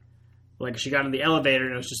where like she got in the elevator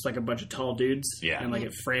and it was just like a bunch of tall dudes. Yeah. And like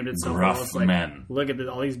it framed itself Gruff well. It's like, men. look at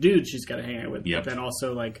all these dudes she's got to hang out with. Yep. But then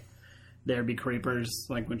also like there'd be creepers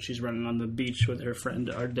like when she's running on the beach with her friend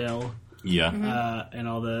Ardell. Yeah. And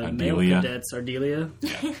all the male Ardelia. cadets, Ardelia.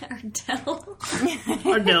 Ardell.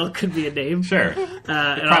 Ardell could be a name. Sure. And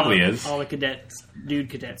probably all, is. All the cadets,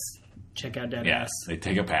 dude cadets, check out Dead Yeah. Ass. They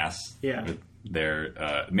take a pass. Yeah. But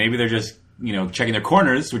they're maybe they're just checking their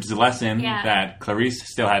corners, which is a lesson Yeah. that Clarice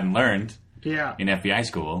still hadn't learned Yeah. in FBI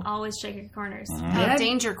school. Always check your corners. That-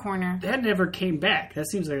 Danger corner. That never came back. That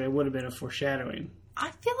seems like it would have been a foreshadowing.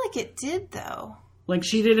 I feel like it did, though. Like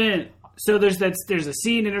she didn't. So there's a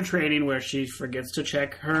scene in her training where she forgets to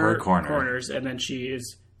check her corner. corners, and then she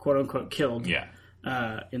is quote unquote killed. Yeah.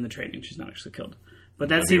 In the training, she's not actually killed. But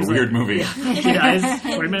that That'd be a seems weird like, movie. She dies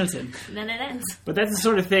 40 minutes in. Then it ends. But that's the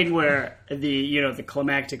sort of thing where the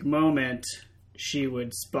climactic moment, she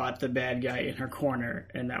would spot the bad guy in her corner,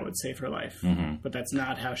 and that would save her life. Mm-hmm. But that's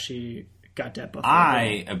not how she got that Buffalo.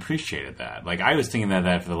 I appreciated that. Like, I was thinking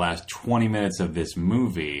that for the last 20 minutes of this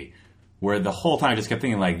movie, where the whole time I just kept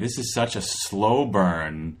thinking, like, this is such a slow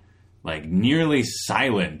burn, like, nearly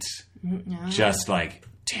silent, just, like,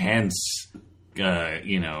 tense,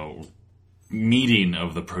 meeting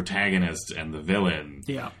of the protagonist and the villain.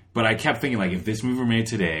 Yeah. But I kept thinking, like, if this movie were made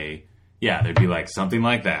today, yeah, there'd be, like, something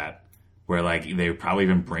like that, where, like, they would probably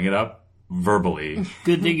even bring it up verbally.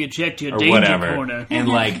 Good thing you checked your Or danger whatever. corner. And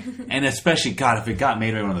like, and especially, God, if it got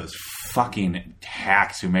made by one of those fucking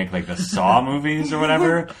hacks who make like the Saw movies or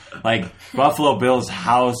whatever, like Buffalo Bill's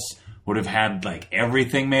house would have had like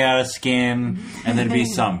everything made out of skin, and there'd be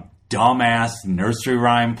some dumbass nursery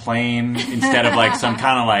rhyme playing instead of like some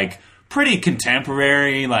kind of like pretty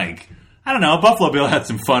contemporary like I don't know, Buffalo Bill had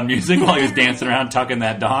some fun music while he was dancing around tucking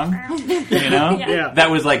that dong. You know? Yeah.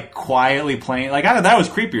 That was like quietly playing. Like, I thought that was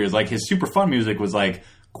creepier. It's like his super fun music was like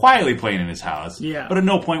quietly playing in his house. Yeah. But at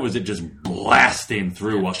no point was it just blasting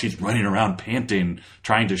through while she's running around panting,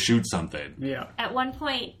 trying to shoot something. Yeah. At one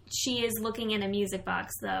point, she is looking in a music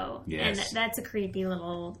box, though. Yes. And that's a creepy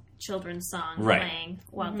little children's song Right. playing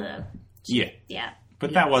while the... Yeah. Yeah.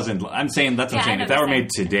 But that wasn't. I'm saying that's what I'm Yeah, saying. I If that were made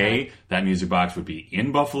understand. today, that music box would be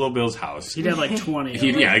in Buffalo Bill's house. He'd have like 20. of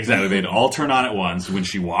them. Yeah, exactly. They'd all turn on at once. When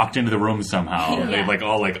she walked into the room somehow, Yeah. they'd like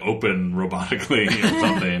all like open robotically or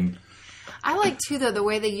something. I like, too, though, the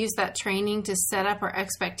way they use that training to set up our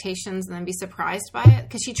expectations and then be surprised by it.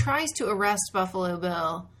 Because she tries to arrest Buffalo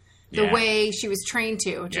Bill the Yeah. way she was trained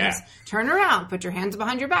to, which Yeah. is turn around, put your hands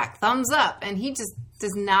behind your back, thumbs up. And he just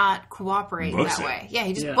does not cooperate Books that it. way. Yeah,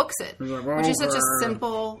 he just Yeah. books it, He's like, which is such a "Over."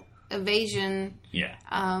 simple evasion Yeah,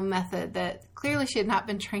 method that clearly she had not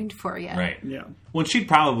been trained for yet. right. Yeah. Well, she'd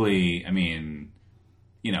probably. I mean,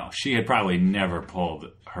 you know, she had probably never pulled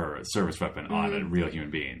her service weapon on a real human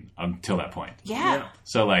being until that point. Yeah.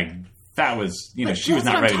 So like that was, you know, But she was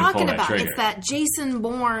that's not what ready I'm to pull talking that about. trigger. It's that Jason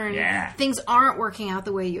Bourne, Yeah. things aren't working out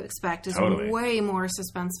the way you expect is Totally. way more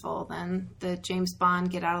suspenseful than the James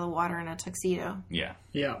Bond get out of the water in a tuxedo. Yeah,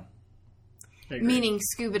 Yeah. I agree. Meaning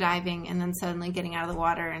scuba diving and then suddenly getting out of the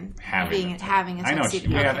water and having having a I know. tuxedo.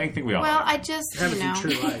 Yeah, Okay. I think we all Well, I just, Have you a know. few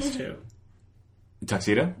True Lies too.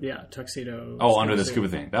 tuxedo. Yeah, tuxedo. Oh, under the scuba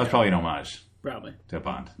thing. That was probably an homage Probably. to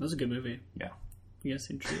Bond. That was a good movie. Yeah, You guys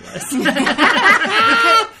seen True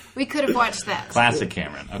Lies? We could have watched that. classic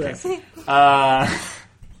Cameron. Okay. Classic.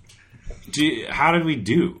 How did we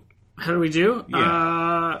do? How do we do?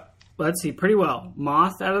 Yeah. Let's see. Pretty well.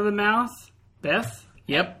 Moth out of the mouth. Beth?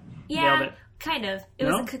 Yep. Nailed Yeah, it. kind of. It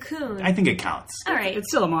No? was a cocoon. I think it counts. All right. It's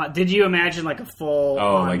still a moth. Did you imagine like a full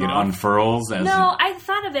Oh, on like it moth? unfurls as No, I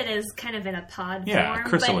thought of it as kind of in a pod Yeah, form.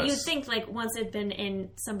 chrysalis. But you'd think like once it'd been in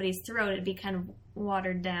somebody's throat, it'd be kind of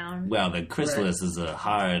watered down. Well, the chrysalis is a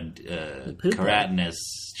hard, poop keratinous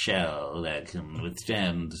shell that can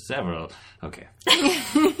withstand several. Okay.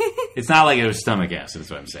 It's not like it was stomach acid, is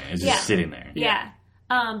what I'm saying. It's just Yeah. sitting there. Yeah.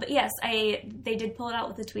 But yes, they did pull it out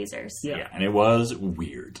with the tweezers. Yeah. Yeah, and it was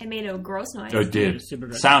weird. It made a gross noise. Oh, it did. Super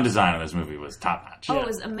good. Sound design of this movie was top notch. Oh, it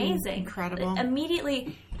was amazing. Incredible.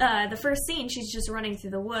 Immediately, the first scene, she's just running through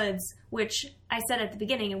the woods, which I said at the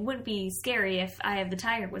beginning, it wouldn't be scary if Eye of the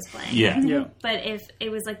Tiger was playing. Yeah. Yeah. But if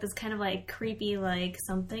it was like this kind of like creepy, like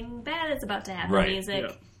something bad is about to happen Right. music,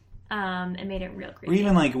 it made it real creepy. Or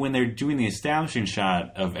even like when they're doing the establishing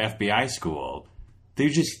shot of FBI school, they're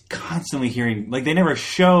just constantly hearing, like they never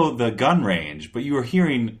show the gun range, but you were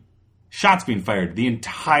hearing shots being fired the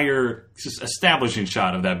entire just establishing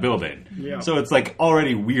shot of that building. Yeah. So it's like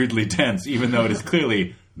already weirdly tense, even though it is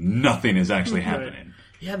clearly nothing is actually happening.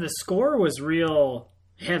 Yeah, the score was real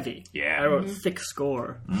heavy. Yeah. I wrote thick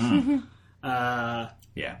score.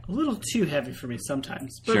 Yeah. A little too heavy for me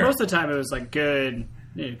sometimes, but Sure. most of the time it was like good.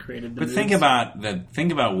 It created the But think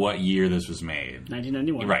moods. about what year this was made.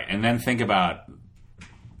 1991. Right, and then think about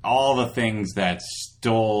all the things that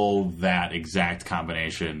stole that exact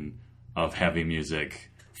combination of heavy music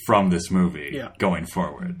from this movie Yeah. going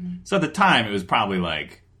forward. So at the time, it was probably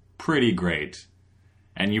like pretty great,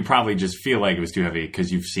 and you probably just feel like it was too heavy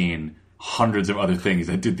because you've seen hundreds of other things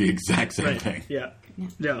that did the exact same Right. thing. Yeah.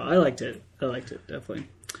 No, I liked it. Definitely.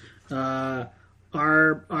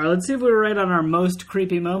 Our let's see if we were right on our most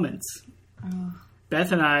creepy moments.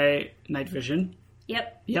 Beth and I, night vision.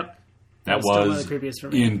 Yep. Yep. That was still one was of the creepiest for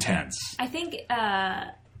me. intense. I think,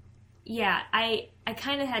 I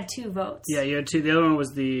kind of had two votes. Yeah, you had two. The other one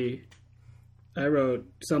was I wrote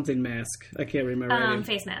something mask. I can't remember. anything.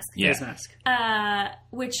 Face mask. Yeah. Face mask.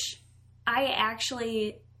 Which I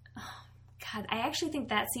actually think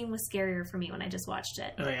that scene was scarier for me when I just watched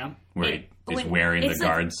it. Oh yeah. Where It- he's when- wearing the it's like-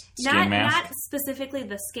 guard's skin mask. Not specifically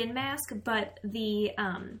the skin mask, but the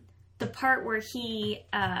part where he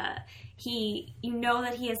you know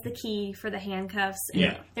that he has the key for the handcuffs. And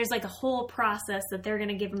Yeah. there's like a whole process that they're going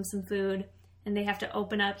to give him some food, and they have to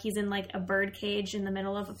open up. He's in like a bird cage in the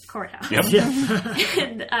middle of a courthouse. Yep.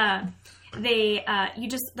 Yeah. And you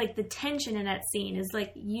just like the tension in that scene is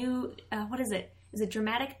like what is it? Is it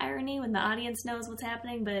dramatic irony when the audience knows what's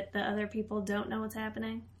happening, but the other people don't know what's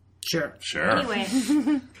happening? Sure. Sure.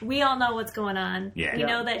 Anyway, we all know what's going on. Yeah. We Yeah.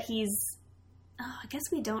 know that he's. Oh, I guess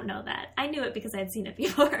we don't know that. I knew it because I'd seen it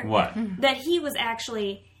before. What? That he was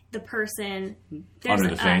actually the person. Under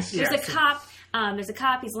the face? There's Yeah. a cop. There's a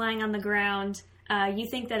cop. He's lying on the ground. You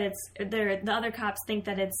think that it's the other cops think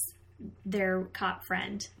that it's their cop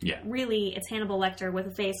friend. Yeah. Really, it's Hannibal Lecter with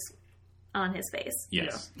a face on his face.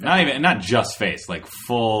 Yes. Not just face, like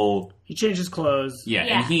full. He changed his clothes. Yeah.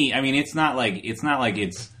 Yeah. And it's not like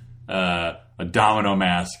it's a domino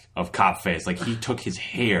mask of cop face. Like he took his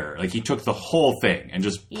hair, like he took the whole thing and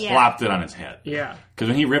just plopped it on his head. Yeah. Because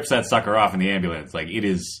when he rips that sucker off in the ambulance, like it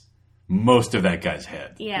is most of that guy's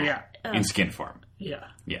head Yeah. in skin form. Yeah.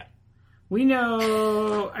 Yeah. We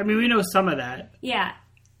know some of that. Yeah.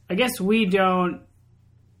 I guess we don't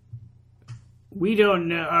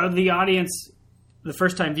know, the audience, the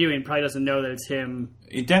first time viewing probably doesn't know that it's him.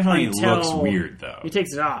 It definitely until looks weird though. He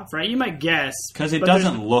takes it off, right? You might guess. Because it but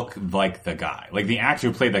doesn't look like the guy. Like the actor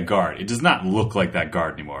who played that guard, it does not look like that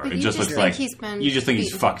guard anymore. But It you just just looks think like he's been you just think he's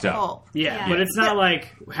beaten fucked to up. pulp. Yeah, Yeah. but it's not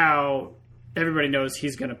like how everybody knows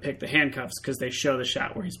he's going to pick the handcuffs because they show the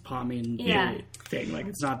shot where he's palming Yeah. the thing. Like,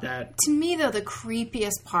 it's not that. To me, though, the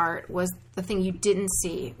creepiest part was the thing you didn't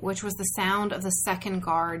see, which was the sound of the second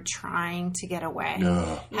guard trying to get away.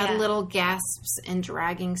 Ugh. Had Yeah. little gasps and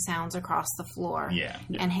dragging sounds across the floor. Yeah.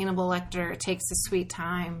 And Hannibal Lecter takes a sweet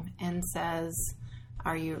time and says,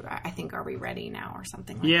 are we ready now, or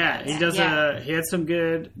something like Yeah, that. he does. He had some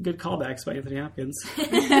good callbacks by Anthony Hopkins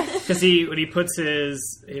because when he puts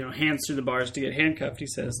his hands through the bars to get handcuffed, he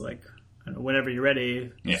says like, I don't know, "Whenever you're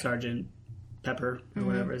ready, Yeah. Sergeant Pepper or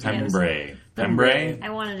whatever his name is." Pembrey. I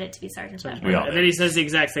wanted it to be Sergeant Pepper. We all And then he says the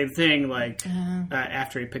exact same thing, like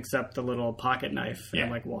after he picks up the little pocket knife Yeah.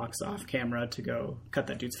 and like walks off camera to go cut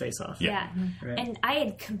that dude's face off. Yeah. Right. And I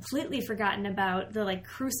had completely forgotten about the like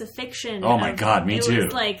crucifixion. Oh my God, me it too.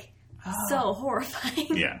 was like so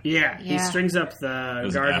horrifying. Yeah. Yeah, he Yeah. strings up the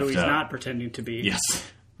was guard who effed he's up. not pretending to be. Yes.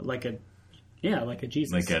 like a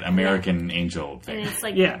Jesus. Like an American angel And thing. it's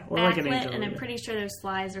like Yeah, or like an backlit, angel, and I'm yeah. pretty sure there's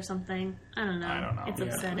flies or something. I don't know. It's Yeah.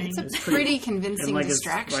 upsetting. It's a It's pretty convincing and, like, it's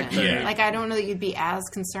distraction. like the- Yeah. Like, I don't know that you'd be as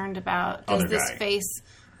concerned about, does Other this guy. face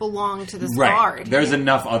belong to this Right. guard? There's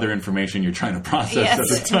enough other information you're trying to process Yes.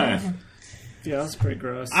 at the time. Yeah, that's pretty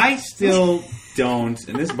gross. I still don't,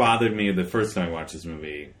 and this bothered me the first time I watched this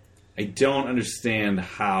movie. I don't understand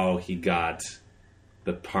how he got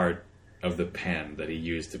the part of the pen that he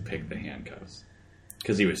used to pick the handcuffs.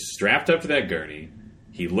 Because he was strapped up to that gurney,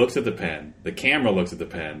 he looks at the pen, the camera looks at the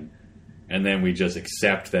pen, and then we just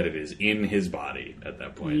accept that it is in his body at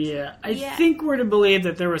that point. Yeah, I Yeah. think we're to believe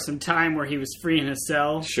that there was some time where he was free in his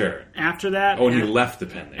cell Sure. after that. Oh, and he and, left the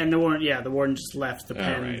pen there. and the warden just left the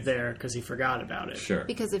pen right. there because he forgot about it. Sure.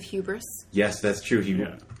 Because of hubris. Yes, that's true.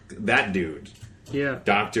 Yeah. That dude, Yeah,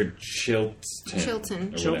 Dr. Chilton.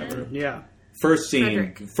 Chilton. Or whatever. yeah. First scene,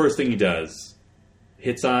 Frederick. first thing he does,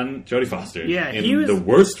 hits on Jodie Foster Yeah, in he was- the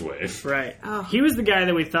worst way. Right. Oh. He was the guy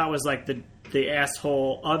that we thought was like the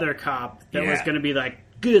asshole other cop that was Yeah. going to be like,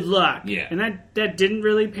 good luck. Yeah. And that didn't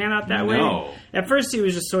really pan out that way. No. At first, he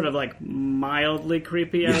was just sort of like mildly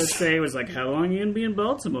creepy, I would Yes. say. It was like, how long are you going to be in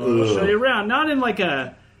Baltimore? I'll show you around. Not in like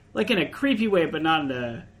in a creepy way, but not in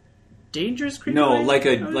a dangerous creepy No, way.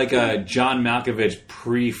 like a John Malkovich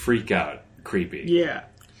pre-freak out creepy. Yeah.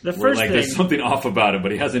 The Where first like thing. there's something off about him,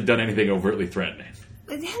 but he hasn't done anything overtly threatening.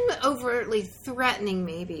 It hadn't overtly threatening,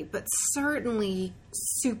 maybe, but certainly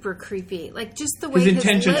super creepy. Like, just the way His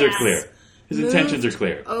intentions are lips clear. His moved intentions are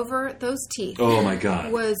clear. over those teeth. Oh my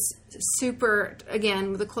god. Was super,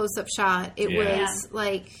 again, with a close-up shot. It Yeah. was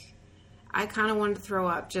like, I kind of wanted to throw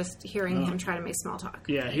up just hearing him try to make small talk.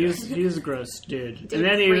 Yeah, he was a gross dude. Did And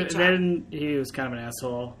a then great job. he was kind of an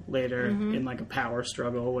asshole later in like a power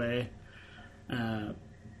struggle way.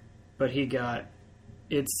 But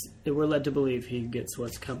we're led to believe he gets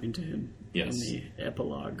what's coming to him Yes. in the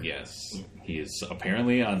epilogue. Yes, he is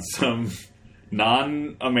apparently on some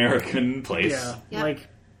non-American place. Yeah, Yep.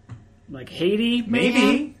 like Haiti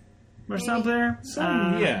Maybe. or something.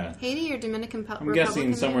 Yeah. Haiti or Dominican I'm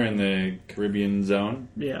guessing somewhere in the Caribbean zone.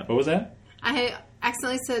 Yeah. What was that? I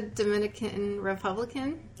accidentally said Dominican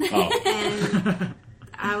Republican, Oh, and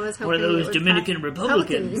I was hoping One of those it was Dominican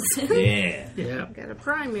Republicans. yeah. Yeah. Got a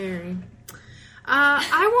primary.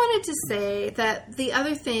 I wanted to say that the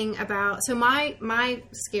other thing about my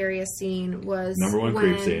scariest scene was Number one when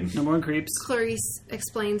creep scene. Number one creeps. Clarice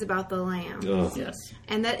explains about the lamb. Ugh. Yes.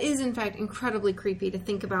 And that is, in fact, incredibly creepy to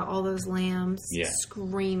think about all those lambs Yeah.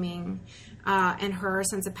 screaming and her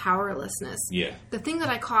sense of powerlessness. Yeah. The thing that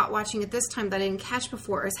I caught watching it this time that I didn't catch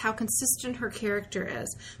before is how consistent her character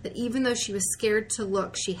is. That even though she was scared to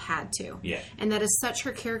look, she had to. Yeah. And that is such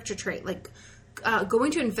her character trait. Like, going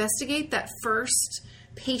to investigate that first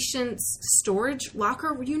patient's storage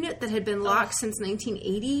locker unit that had been locked since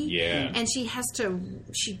 1980. Yeah. And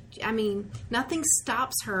nothing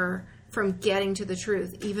stops her from getting to the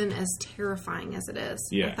truth, even as terrifying as it is.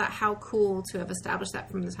 Yeah. I thought how cool to have established that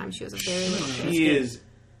from the time she was a very little kid.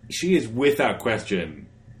 She is without question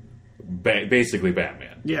basically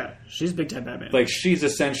Batman. Yeah, she's big time Batman. Like, she's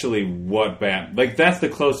essentially what like, that's the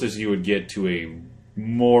closest you would get to a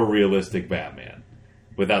more realistic Batman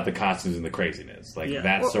without the costumes and the craziness. Like, Yeah.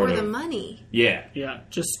 that or sort of... the money. Yeah, yeah,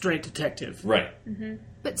 just straight detective. right.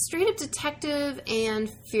 But straight up detective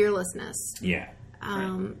and fearlessness. Yeah.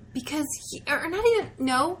 Because or not even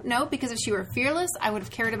no, because if she were fearless, I would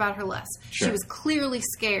have cared about her less. Sure. She was clearly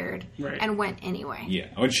scared Right. and went anyway. Yeah.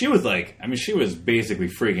 When she was like... I mean, she was basically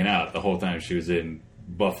freaking out the whole time she was in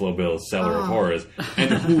Buffalo Bill's Cellar of Horrors.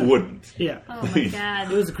 And who wouldn't? Yeah. Oh my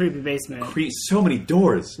god. It was a creepy basement. So many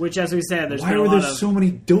doors. Which, as we said, there's Why been a were lot there of so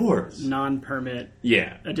many doors? non-permit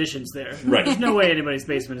Yeah. additions there. Right. There's no way anybody's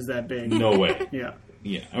basement is that big. No way. Yeah.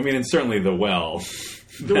 Yeah. I mean, and certainly the well...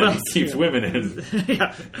 The that well he keeps yeah. women in.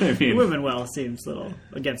 Yeah. I mean... Women well seems a little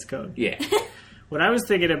against code. Yeah. What I was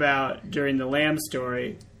thinking about during the Lamb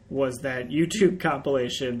story was that YouTube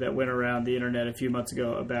compilation that went around the internet a few months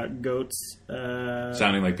ago about goats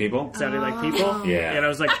Sounding like people? sounding like people. Yeah. And I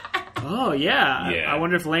was like, oh, yeah. Yeah. I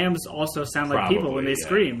wonder if lambs also sound like people when Probably, they yeah.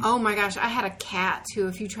 scream. Oh my gosh, I had a cat who,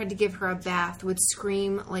 if you tried to give her a bath, would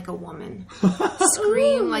scream like a woman.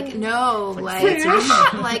 Scream like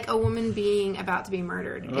like a woman being about to be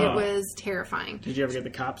murdered. It Oh. was terrifying. Did you ever get the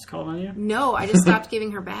cops called on you? No, I just stopped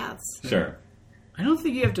giving her baths. Sure. I don't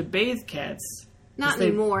think you have to bathe cats. Not They-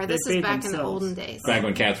 anymore. they This is bathe back in the themselves. olden days. Back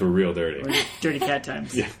when cats were real dirty. Dirty cat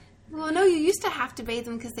times. Yeah. Well, no, you used to have to bathe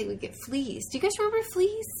them because they would get fleas. Do you guys remember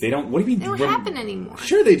fleas? They don't... What do you mean? They don't happen anymore.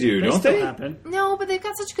 Sure they do, They don't still they? happen. No, but they've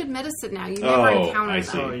got such good medicine now. You never Oh, encounter I them.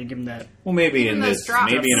 see. Oh, you give them that. Well, maybe in Even those this...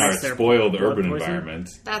 drops. Maybe in our Their spoiled blood urban poison. environment.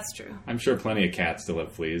 That's true. I'm sure plenty of cats still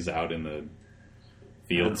have fleas out in the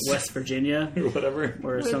fields. West Virginia, or whatever.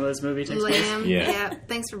 where some of this movie takes place. Lamb. Yeah. Yeah.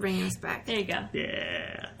 Thanks for bringing us back. There you go.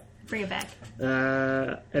 Yeah. Bring it back.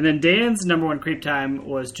 And then Dan's number one creep time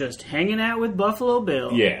was just hanging out with Buffalo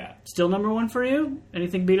Bill. Yeah. Still number one for you?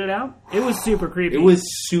 Anything beat it out? It was super creepy. It was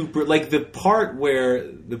super... Like, the part where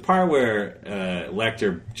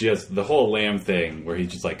Lecter just... The whole Lamb thing, where he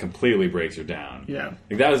just, like, completely breaks her down. Yeah.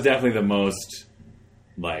 Like, that was definitely the most,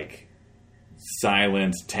 like,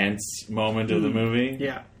 silent, tense moment of the movie.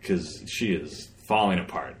 Yeah. Because she is falling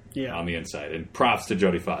apart Yeah. on the inside. And props to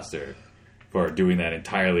Jodie Foster for doing that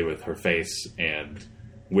entirely with her face and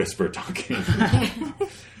whisper talking.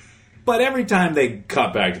 But every time they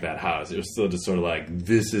cut back to that house, it was still just sort of like,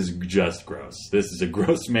 this is just gross. This is a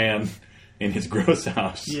gross man in his gross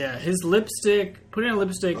house. Yeah, his lipstick, putting a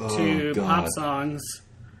lipstick to God. pop songs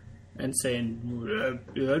and saying,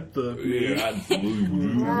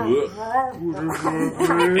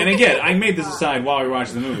 And again, I made this aside while we were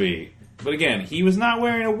watching the movie. But again, he was not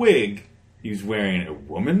wearing a wig. He was wearing a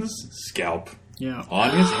woman's scalp yeah.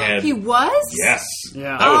 on his head. He was? Yes.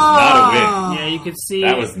 Yeah. That was not a wig. Yeah, you could see.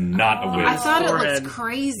 That was not a wig. I thought it Forehead. looked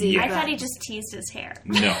crazy. Yeah. I but- thought he just teased his hair.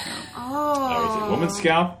 No. That was a Oh. woman's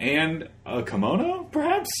scalp and a kimono,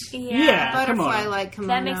 perhaps? Yeah. Butterfly Come on. like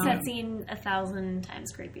kimono. That makes that scene 1,000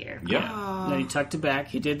 times creepier. Yep. Then he tucked it back.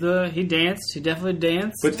 He danced. He definitely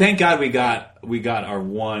danced. But thank God we got our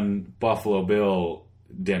one Buffalo Bill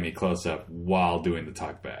demi close up while doing the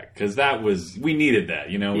talk back, because we needed that.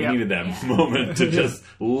 We Yep. needed that moment to just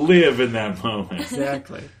live in that moment.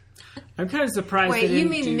 Exactly. I'm kind of surprised. Wait, they you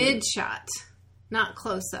didn't mean do- mid shot, not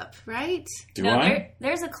close up, right? Do No, I?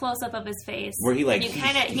 there's a close up of his face Where he, like, and you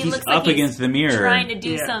kind of he he's looks up like against the mirror. trying to do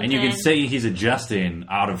Yeah. something, And you can say he's adjusting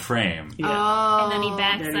out of frame. Yeah. Oh. and then he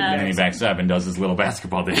backs Then he up, And he backs up and does his little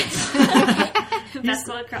basketball dance.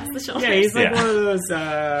 basketball across the shoulder. Yeah, he's like Yeah. one of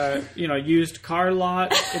those, used car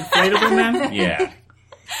lot inflatable men. Yeah.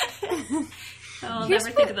 I'll Here's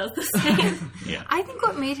never think of those the same. Yeah. I think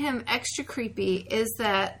what made him extra creepy is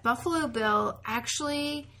that Buffalo Bill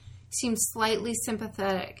actually seems slightly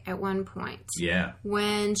sympathetic at one point. Yeah.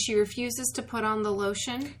 When she refuses to put on the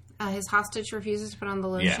lotion, his hostage refuses to put on the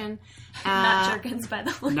lotion. Not Jergens, by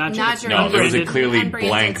the way. Not Not just- Jergens. No, there was a clearly Unbranded.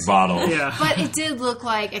 blank bottle. Yeah. But it did look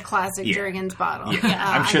like a classic Yeah. Jergens bottle. Yeah.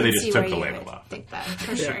 I'm sure I they can just see took why the you label would off. think that,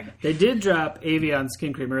 for sure. They did drop Avion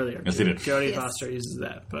skin cream earlier. Yes, they did. Jodie Yes. Foster uses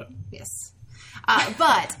that, but Yes.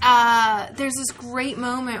 But there's this great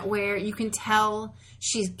moment where you can tell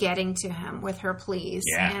she's getting to him with her pleas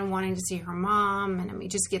Yeah. and wanting to see her mom, and he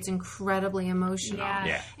just gets incredibly emotional. Yeah.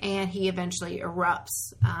 Yeah. And he eventually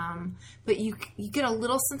erupts. But you get a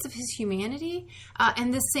little sense of his humanity.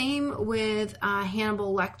 And the same with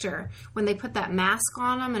Hannibal Lecter. When they put that mask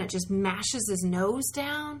on him and it just mashes his nose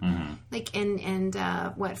down.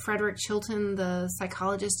 Mm-hmm. What Frederick Chilton, the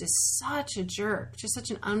psychologist, is such a jerk. Just such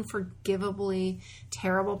an unforgivably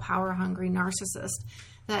terrible, power-hungry narcissist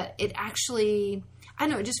that it actually... I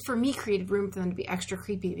don't know, just for me created room for them to be extra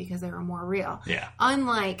creepy because they were more real. Yeah.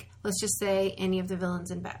 Unlike, let's just say, any of the villains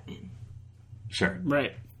in Batman. Sure.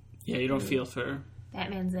 Right. Yeah, you don't feel for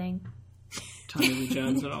Batman Zing. Tommy Lee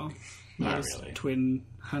Jones at all. Not Those really. twin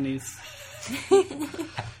honeys.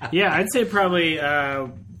 Yeah, I'd say probably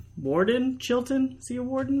Warden Chilton. Is he a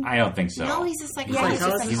warden? I don't think so. No, he's a Yeah,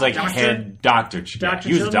 psychologist. He's like Doctor? head doctor. Dr.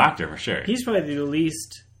 He was a Chilton? doctor for sure. He's probably the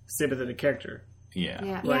least sympathetic character. Yeah.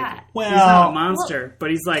 Yeah. Like, Yeah. Well, he's not a monster, but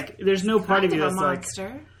he's like, there's no part of Kind you of a that's like,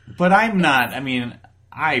 monster. but I'm not. I mean,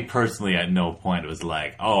 I personally at no point was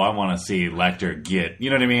like, oh, I want to see Lecter get. You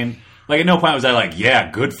know what I mean? Like at no point was I like,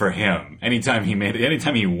 yeah, good for him. Anytime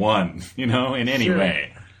he won, you know, in any Sure.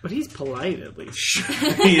 way. but he's polite at least.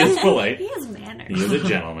 He is polite. He has manners. He is a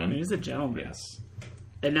gentleman. He's a gentleman. Yes.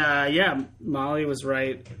 And yeah, Molly was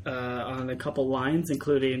right on a couple lines,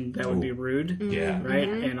 including that would be rude. Yeah. Right?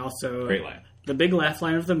 And also Great line. the big laugh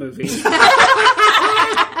line of the movie.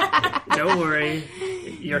 Don't worry,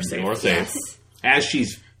 you're safe. Or safe. As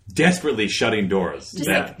she's desperately shutting doors that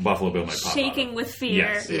like Buffalo Bill might pop Shaking out. with fear.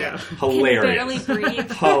 Yes. Yeah. Barely Hilarious.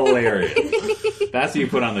 breathe. Hilarious. That's what you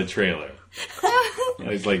put on the trailer.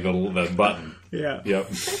 It's like the button. Yeah.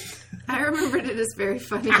 Yep. I remembered it as very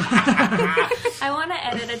funny. I want to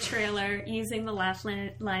edit a trailer using the laugh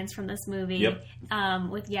lines from this movie Yep.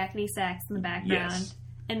 with yakety sax in the background Yes.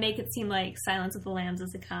 and make it seem like Silence of the Lambs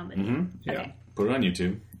is a comedy. Mm-hmm. Yeah. Okay. Put it on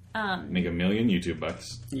YouTube. Make $1 million YouTube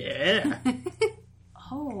bucks. Yeah.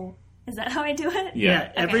 Oh, is that how I do it?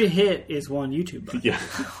 Yeah. Every hit is one YouTube buck. Yeah.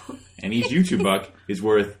 And each YouTube buck is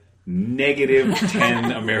worth negative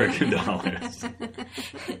 10 American dollars.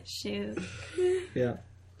 Shoot. Yeah.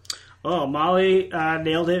 Oh, Molly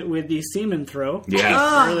nailed it with the semen throw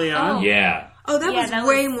Yeah. early on. Yeah. Oh, that Yeah, was that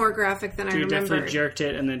way was- more graphic than I She remembered. definitely jerked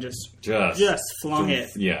it and then just Just flung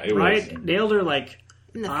it. Yeah, it right? was. Nailed her like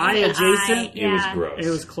In the eye face. adjacent. It was Yeah. gross. It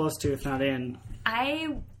was close to, if not in.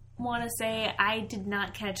 I want to say I did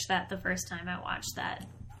not catch that the first time I watched that.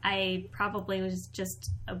 I probably was just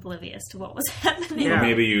oblivious to what was happening. Yeah. Or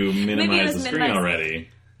maybe you Maybe it minimized was the screen minimized. already.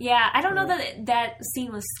 Yeah, I don't know that that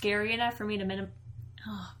scene was scary enough for me to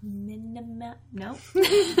no.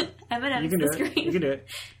 M&M's You can do the it. screen. You can do it.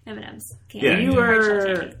 M&M's. Can't Yeah, You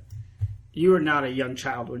yeah. were not a young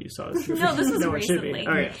child when you saw this movie. No, this was no, it should be.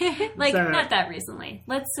 recently. Okay. Like, So- not that recently.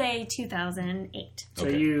 Let's say 2008. So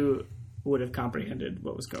Okay. you would have comprehended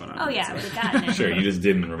what was going on. Oh, yeah, I would have gotten it. Sure, you just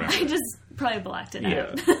didn't remember. I just probably blocked it Yeah,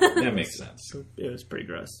 out. that makes sense. It was pretty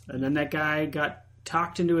gross. And then that guy got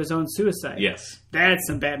talked into his own suicide. Yes. That's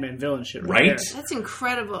some Batman villain shit Right? there. That's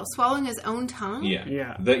incredible. Swallowing his own tongue? Yeah.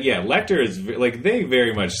 Yeah. Lecter is, like, they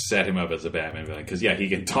very much set him up as a Batman villain. Because, yeah, he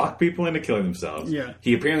can talk people into killing themselves. Yeah.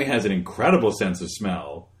 He apparently has an incredible sense of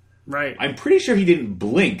smell. Right. I'm pretty sure he didn't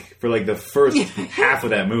blink for, like, the first half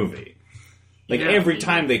of that movie. Like, Yeah. every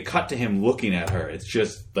time they cut to him looking at her, it's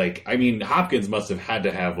just, like, I mean, Hopkins must have had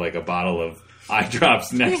to have, like, a bottle of eye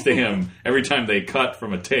drops next to him every time they cut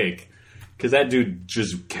from a take. Because that dude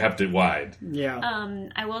just kept it wide. Yeah.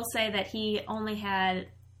 I will say that he only had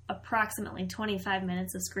approximately 25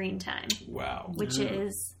 minutes of screen time, Wow. which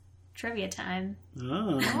is trivia time.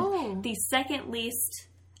 Oh. Oh. The second least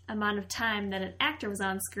amount of time that an actor was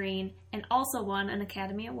on screen and also won an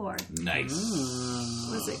Academy Award. Nice.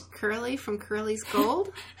 Was it Curly from Curly's Gold?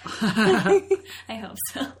 I hope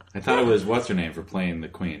so. I thought it was what's her name for playing the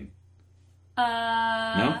Queen.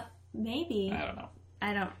 Maybe. I don't know.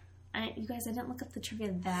 You guys, I didn't look up the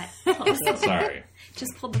trivia that close. Sorry.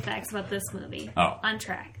 Just pulled the facts about this movie. Oh. On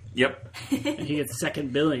track. Yep. He gets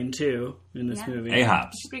second billing, too, in this Yeah. movie.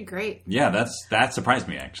 A-Hops. Pretty great. Yeah, that surprised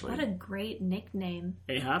me, actually. What a great nickname.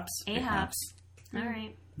 A-Hops. A-Hops. All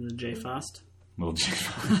right. The J. Fost. Little J.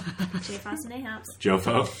 Foss and A-Hops.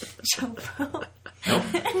 Jofo. Jofo.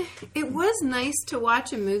 It was nice to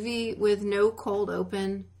watch a movie with no cold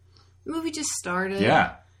open. The movie just started.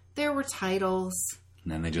 Yeah. There were titles.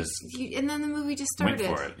 And then they just... And then the movie just Went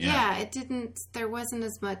started. for it, yeah. It didn't... There wasn't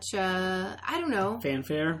as much... I don't know.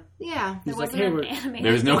 Fanfare. Yeah. There He's like, wasn't hey, an we're- animated.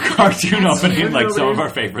 There was no cartoon opening like some of our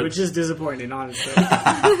favorites. Which is disappointing, honestly.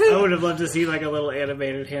 I would have loved to see like a little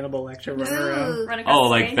animated Hannibal Lecter running around. Run across Oh, the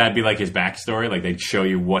like screen. that'd be like his backstory? Like they'd show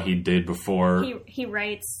you what he did before? He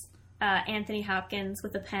writes Anthony Hopkins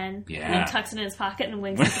with a pen. Yeah. And then tucks it in his pocket and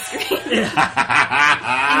winks at the screen.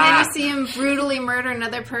 And then you see him brutally murder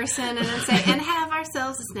another person and then say, and have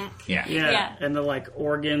ourselves a snack. Yeah. Yeah. Yeah. And the like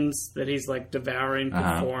organs that he's like devouring could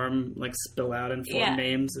Uh-huh. form, like spill out and form Yeah.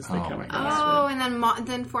 names as they Oh come my across. Oh, and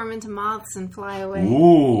then form into moths and fly away.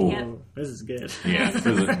 Ooh. Yeah. Oh, this is good.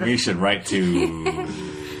 Yeah. We should write to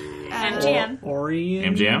MGM.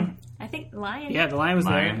 Orion. MGM. I think Lion. Yeah, the Lion was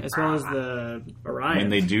Lion. there, as well as the Orion. When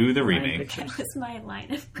they do the Lion remake. Pictures. That was my line.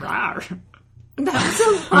 Rawr.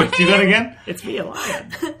 Wait, do that again? It's me, a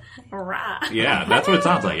lion. Rah. Yeah, that's what it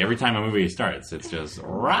sounds like. Every time a movie starts, it's just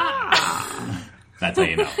rah. That's how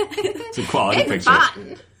you know. It's a quality picture.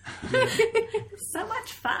 Fun. So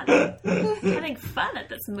much fun. Having fun at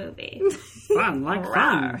this movie. Fun, like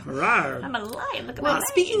fun. Rawr. I'm a lion. Look at Well, my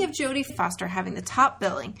speaking of Jodie Foster having the top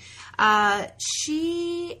billing, her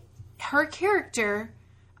character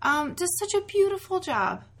does such a beautiful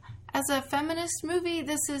job. As a feminist movie,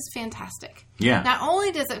 this is fantastic. Yeah. Not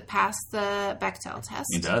only does it pass the Bechdel test,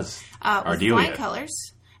 It does. with Ardelia. flying colors,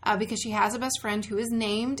 because she has a best friend who is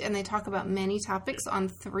named, and they talk about many topics on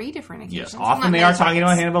 3 different occasions. Yes, Well, often not they many are talking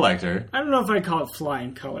about topics. Hannibal Lecter. I don't know if I call it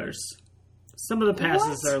flying colors. Some of the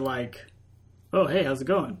passes What? are like, oh, hey, how's it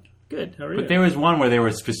going? Good, how are you? But there was one where they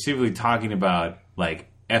were specifically talking about, like,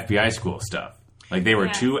 FBI school stuff. Like, they were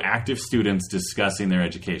Yeah. 2 active students discussing their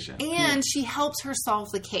education. And she helps her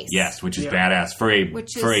solve the case. Yes, which is Yeah. badass for a Which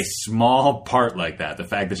for a is- small part like that. The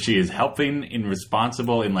fact that she is helping and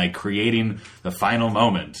responsible in like creating the final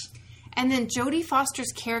moment. And then Jodie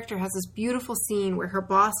Foster's character has this beautiful scene where her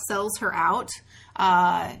boss sells her out.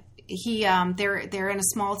 They're in a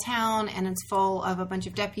small town and it's full of a bunch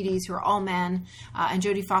of deputies who are all men. And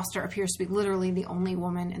Jodie Foster appears to be literally the only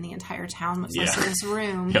woman in the entire town, much less Yeah. in this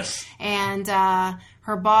room. Yes. And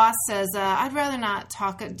her boss says, "I'd rather not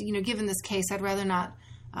talk. Given this case, I'd rather not."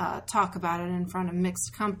 Talk about it in front of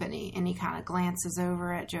mixed company, and he kind of glances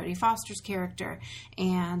over at Jodie Foster's character,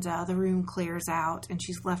 and the room clears out, and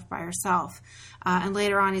she's left by herself. And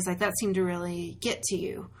later on, he's like, "That seemed to really get to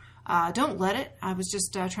you. Don't let it. I was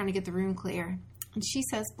just trying to get the room clear." And she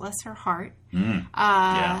says, "Bless her heart.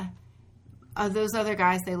 Yeah. Those other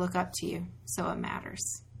guys, they look up to you, so it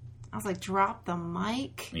matters." I was like, "Drop the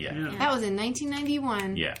mic." Yeah. Yeah. That was in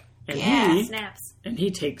 1991. Yeah. And Yeah. Snaps.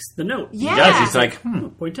 he takes the note. Yeah. He does. He's like,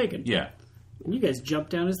 Point taken. yeah. And you guys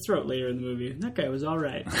jumped down his throat later in the movie. That guy was all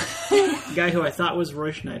right. Guy who I thought was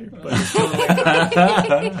Roy Schneider. But he's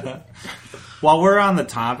totally While we're on the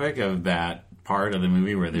topic of that part of the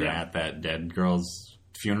movie where they're Yeah. at that dead girl's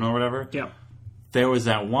funeral or whatever, yeah. there was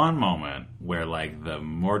that one moment where like the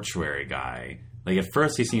mortuary guy, like at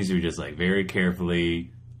first he seems to be just like very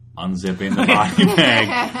carefully unzipping the body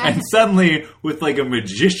bag, and suddenly with like a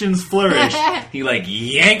magician's flourish, he like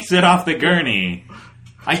yanks it off the gurney.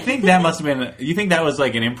 I think that must have been. You think that was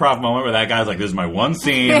like an improv moment where that guy's like, "This is my one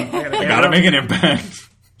scene. I gotta make an impact."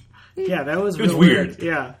 Yeah, that was It was real weird.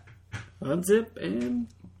 Yeah. Unzip and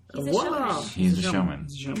voila. He's a showman.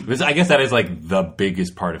 He's a showman. This, I guess that is like the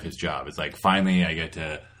biggest part of his job. It's like finally I get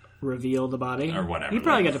to Reveal the body. Or whatever. You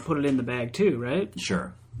probably got to put it in the bag too, right?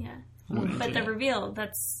 sure. Yeah. But the reveal,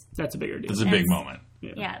 that's, That's a bigger deal. It's a big That's- moment.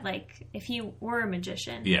 yeah, like, if he were a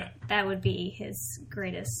magician, Yeah. that would be his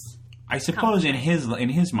greatest. I suppose in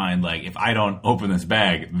his mind, like if I don't open this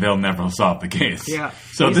bag, they'll never solve the case. Yeah.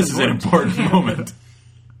 So He's this is an important moment.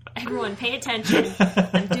 Everyone pay attention.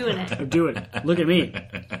 I'm doing it. Do it. Look at me.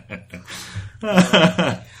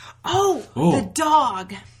 Oh, Ooh. the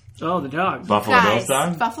dog. Oh, the dog. Buffalo Guys, Bill's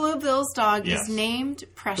dog. Buffalo Bill's dog Yes. is named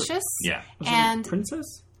Precious. Yeah. And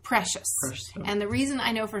Princess? Precious. Precious. And the reason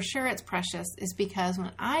I know for sure it's Precious is because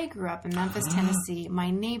when I grew up in Memphis, Tennessee,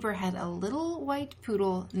 my neighbor had a little white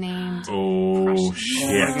poodle named Oh Precious. Oh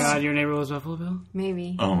shit! my god, your neighbor was Buffalo Bill?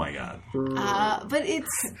 maybe. Oh my god! But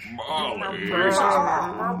it's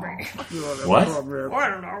What? I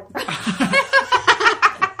don't know.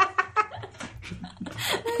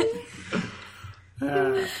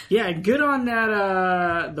 Yeah, good on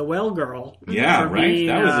that, the well girl. Yeah, for right? being,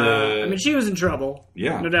 That was I mean, she was in trouble.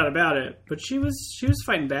 Yeah. No doubt about it. But she was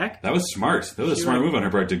fighting back. That was smart. That was a smart move on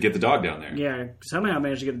her part to get the dog down there. Yeah, somehow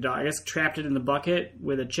managed to get the dog. I guess trapped it in the bucket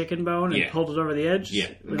with a chicken bone and Yeah. pulled it over the edge. Yeah,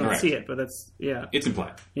 We don't correct. see it, but that's, yeah. It's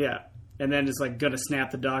implied. Yeah. And then just like gonna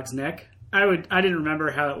snap the dog's neck. I didn't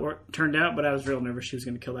remember how it turned out, but I was real nervous she was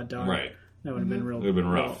gonna kill that dog. Right. That would have been real. Would have been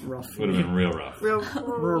rough. Rough. Would have been real rough. real.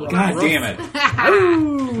 God damn it!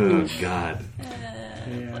 Oh God.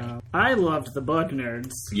 Yeah. I loved the bug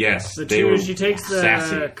nerds. Yes, The they two, were she takes the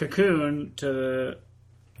sassy. cocoon to.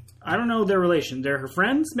 I don't know their relation. They're her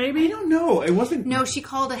friends, maybe. I don't know. It wasn't. No, she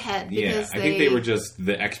called ahead Yeah, because I think they were just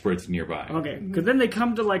the experts nearby. Okay, because then they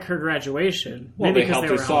come to like her graduation. Well, maybe they 'cause helped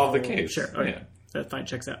her were solve the all- case. Sure, okay. Yeah. That fine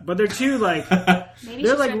checks out. But they're two like. Maybe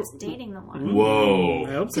They're she like- starts dating the one. Whoa.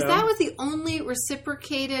 I hope so. Because that was the only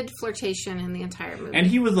reciprocated flirtation in the entire movie. And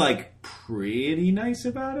he was like pretty nice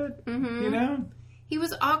about it. You know. he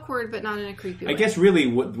was awkward, but not in a creepy way. I guess really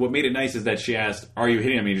what made it nice is that she asked, "Are you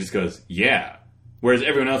hitting on me?" And he just goes, "Yeah." Whereas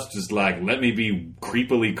everyone else just like, "Let me be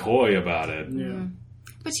creepily coy about it." Yeah.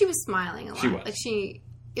 But she was smiling a lot. She was. Like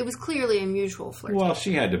it was clearly a mutual flirtation. Well,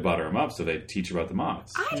 she had to butter him up so they'd teach her about the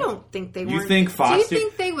moths. I don't think they You were. think Foster- Do you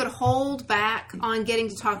think they would hold back on getting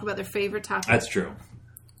to talk about their favorite topic? That's true.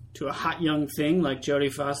 To a hot young thing like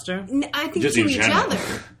Jodie Foster. I think Just to in each general. other.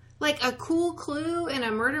 Like a cool clue in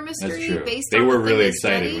a murder That's mystery true. based They on were something really they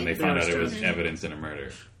excited studied. when they found They out were it was studied. evidence in a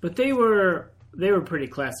murder. But they were pretty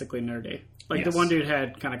classically nerdy. Like Yes. the one dude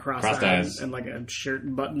had kind of crossed Crossed eyes eyes. and like a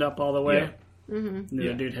shirt buttoned up all the way. Yeah. And the Yeah.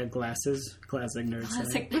 other dude had glasses. Classic nerd.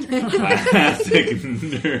 Classic. Classic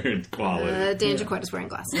nerd quality. Dan Jaquette is wearing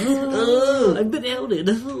glasses. Oh, I've been outed.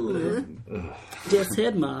 Death's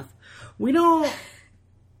head moth. We don't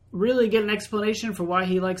really get an explanation for why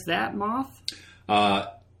he likes that moth.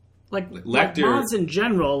 Like Lecter- moths in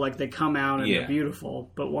general, like they come out and Yeah. they're beautiful,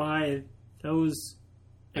 but why those?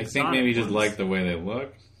 I think maybe he just ones? liked the way they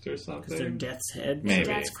looked or Because they're something. death's head. Maybe.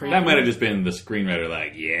 That's crazy. That might have just been the screenwriter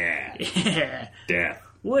like, yeah, Yeah. death.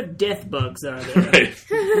 What death bugs are there?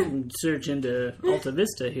 Right. Search into Alta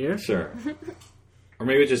Vista here. Sure. Or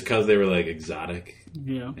maybe just because they were like exotic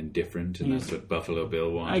Yeah. and different, and that's what Buffalo Bill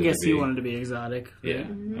wanted I guess to be. he wanted to be exotic. Yeah. I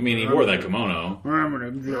mean, he wore that kimono, I'm gonna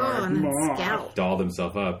Oh, and that scalp. dolled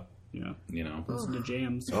himself up, Yeah. you know. Listen to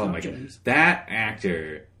jams. Oh my god, Jams. that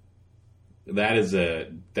actor. That is a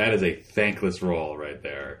thankless role right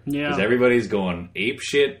there. Yeah. Because everybody's going ape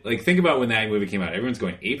shit. Like, think about when that movie came out. Everyone's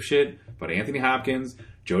going ape shit about Anthony Hopkins.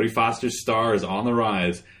 Jodie Foster's star is on the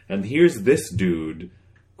rise. And here's this dude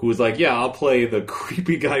who was like, yeah, I'll play the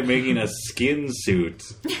creepy guy making a skin suit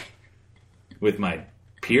with my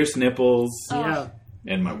pierced nipples Yeah.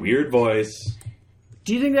 and my weird voice.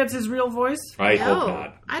 Do you think that's his real voice? I No, hope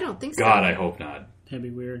not. I don't think so. God, I hope not. That'd be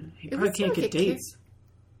weird. He It probably was can't like get a dates.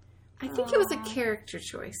 I think it was a character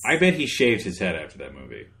choice. I bet he shaved his head after that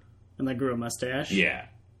movie. And like grew a mustache. Yeah.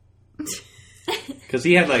 Because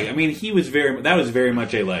he had he was that was very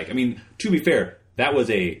much a to be fair, that was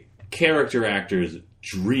a character actor's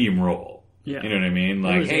dream role. Yeah. You know what I mean? It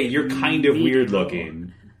Like, was hey, a you're kind of meaty weird role.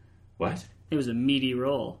 looking. What? It was a meaty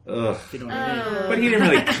role. Ugh. If you know what I mean. But he didn't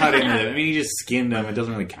really cut into it. I mean, he just skinned him. It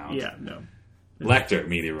doesn't really count. Yeah, no. Lecter,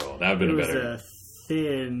 meaty role. That would It have been was better. a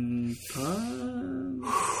thin pun.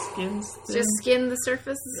 Skin's thin. Just skin the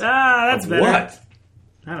surface That's better. What?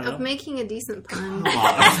 I don't of know. making a decent pun.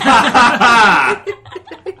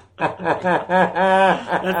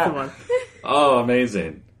 That's the one. Oh,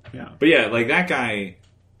 amazing. Yeah. But yeah, like that guy,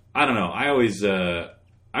 I don't know.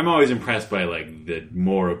 I'm always impressed by like the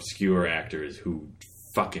more obscure actors who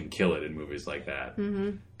fucking kill it in movies like that.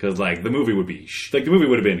 Because like the movie would be the movie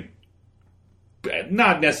would have been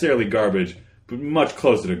not necessarily garbage, but much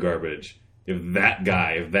closer to garbage if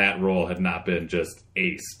that role had not been just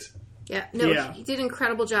aced. Yeah, no, Yeah. he did an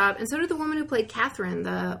incredible job. And so did the woman who played Catherine,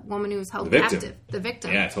 the woman who was held The victim. captive. The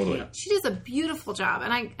victim. Yeah, totally. She does a beautiful job.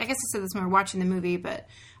 And I guess I said this when we were watching the movie, but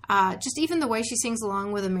just even the way she sings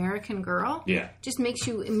along with American Girl Yeah. just makes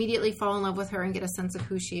you immediately fall in love with her and get a sense of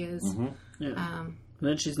who she is. Yeah. Um, And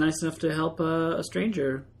then she's nice enough to help a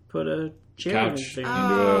stranger put a chair in his Couch thing,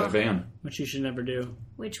 into a van, which you should never do.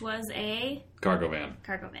 Which was a cargo van.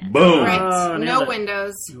 cargo van. Boom. right. Oh, no nailed it.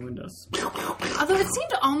 windows. No windows. Although it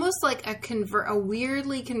seemed almost like a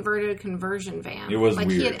weirdly converted conversion van. It was like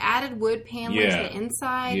he weird. had added wood paneling Yeah. to the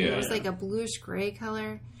inside. It Yeah. was like a bluish gray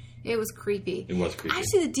color. It was creepy. It was creepy.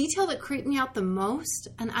 Actually, the detail that creeped me out the most,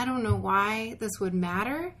 and I don't know why this would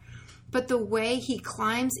matter, but the way he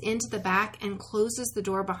climbs into the back and closes the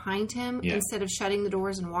door behind him Yeah. instead of shutting the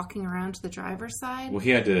doors and walking around to the driver's side. Well,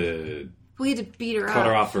 he had to We had to beat her cut up.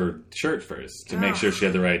 her off her shirt first to make Ugh. sure she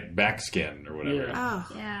had the right back skin or whatever. Yeah.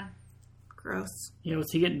 Oh, Yeah. gross. Yeah,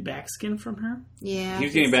 was he getting back skin from her? Yeah. He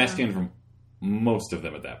was getting back skin from most of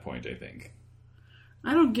them at that point, I think.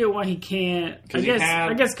 I don't get why he can't. I 'Cause he guess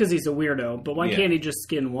had- because he's a weirdo. But why Yeah. can't he just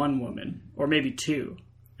skin one woman or maybe two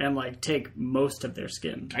and like take most of their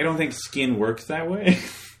skin? I don't think skin works that way.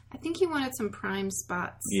 I think he wanted some prime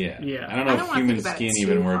spots. Yeah. Yeah. I don't know I don't if wanna human think about it skin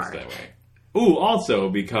too even works hard. that way. Ooh, also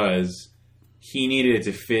because he needed it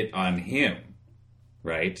to fit on him,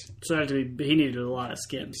 right? So it had to be, he needed a lot of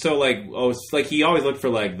skin. So he always looked for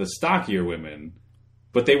like the stockier women,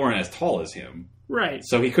 but they weren't as tall as him. Right.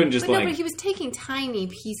 So he couldn't just But he was taking tiny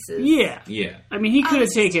pieces. Yeah. yeah. I mean, he could have this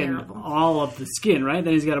is taken terrible. all of the skin, right?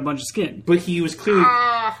 Then he's got a bunch of skin. But he was clearly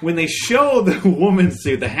when they show the woman's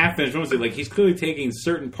suit, the half-finished woman's suit, like he's clearly taking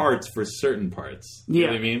certain parts for certain parts. You know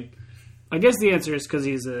Yeah. what I mean? I guess the answer is because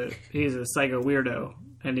he's a psycho weirdo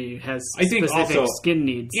and he has I think specific also- skin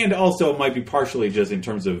needs. And also, it might be partially just in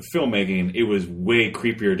terms of filmmaking. It was way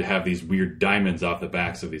creepier to have these weird diamonds off the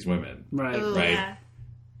backs of these women, Right. Ugh. right? Yeah.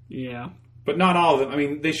 Yeah. But not all of them. I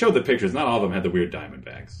mean, they showed the pictures. Not all of them had the weird diamond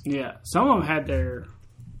bags. Yeah. Some of them had their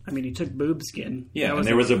I mean, he took boob skin. Yeah, That and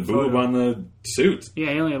there was a boob photo. on the suit.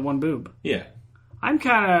 Yeah, he only had one boob. Yeah.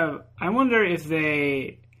 I wonder if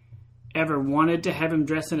they ever wanted to have him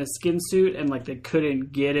dress in a skin suit and like they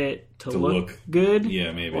couldn't get it to look good.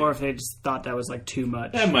 Yeah, maybe. Or if they just thought that was like too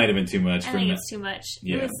much. That might have been too much I for think me. it's too much.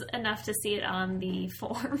 Yeah. It was enough to see it on the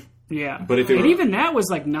form. Yeah. But if it and were- even that was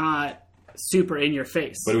like not super in your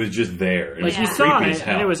face. But it was just there. It like was you Yeah. saw creepy as it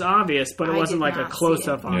hell. and it was obvious, but it I wasn't did like a not see close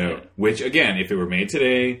up it. on No. it. Which, again, if it were made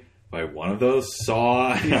today by one of those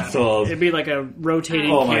Saw assholes, It'd be like a rotating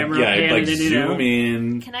oh my, camera yeah, it'd panning like in, zoom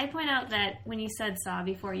in. Can I point out that when you said Saw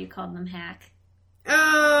before, you called them Hack?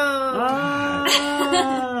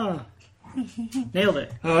 Oh. Nailed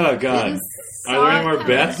it. Oh, God. Didn't Are there any Saw more have-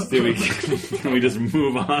 bets? Can we just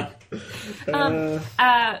move on?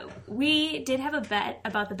 We did have a bet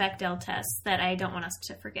about the Bechdel test that I don't want us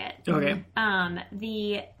to forget. Okay. I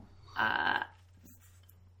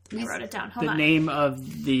wrote it down. Hold The on. name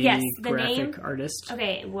of the Yes, the graphic name. artist.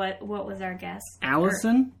 Okay, what was our guess?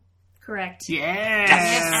 Allison? Correct. Yes.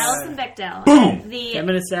 Allison Bechdel. Boom! The 10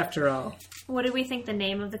 minutes after all. what did we think the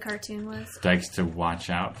name of the cartoon was? Dykes to watch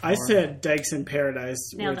out for. I said Dykes in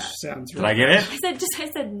Paradise, Nailed which it. sounds Did I get it? I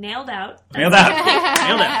said nailed out. Nailed out.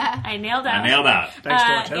 Nailed it. I nailed out. I nailed out. Dykes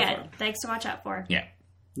to watch out Yeah, for. Dykes to watch out for. Yeah.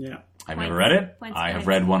 Yeah. I've Points. never read it. Points, I have points.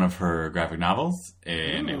 read one of her graphic novels,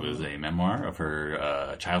 and it was a memoir of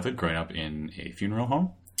her childhood growing up in a funeral home,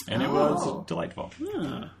 and it was delightful.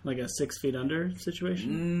 Ah, like a 6 feet under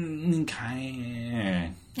situation.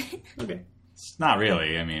 Okay. It's not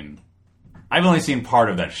really. I mean, I've only seen part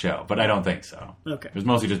of that show, but I don't think so. Okay. It was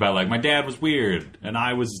mostly just about, like, my dad was weird, and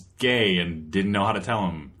I was gay and didn't know how to tell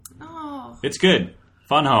him. Oh, It's good.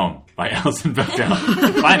 Fun Home by Alison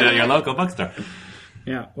Bechdel. Find it at your local bookstore.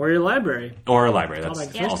 Yeah. Or your library. Or a library. That's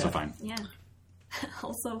like the also stuff. fine. Yeah.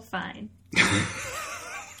 Also fine.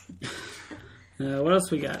 What else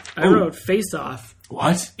we got? I wrote Face Off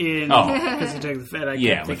What? in Oh. because you take the Fed. I kept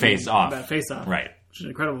Yeah, the thinking Face Off. about Face Off, Right. Which is an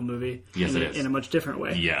incredible movie. Yes, in it is. in a much different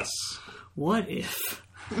way. Yes. What if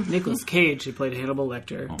Nicolas Cage had played Hannibal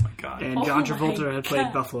Lecter Oh, my God. and John Oh Travolta my had played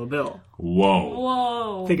God. Buffalo Bill? Whoa.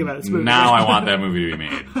 Whoa. Think about this movie. Now I want that movie to be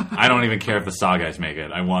made. I don't even care if the Saw guys make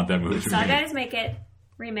it. I want that movie to be Saw made. guys make it.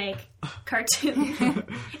 Remake. Cartoon.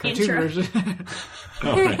 Cartoon Intro. version.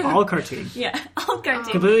 Oh, All cartoon. Yeah. All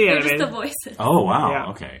cartoon. Completely They're just animated. the voices. oh, wow. Yeah.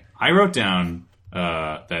 Okay. I wrote down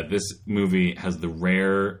that this movie has the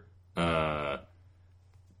rare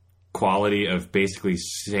quality of basically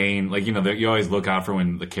saying, like, you know, you always look out for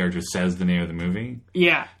when the character says the name of the movie.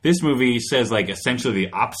 Yeah. This movie says, like, essentially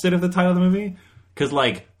the opposite of the title of the movie. Because,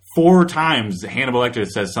 like, 4 times Hannibal Lecter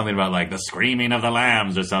says something about, like, the screaming of the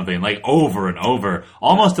lambs or something, like, over and over.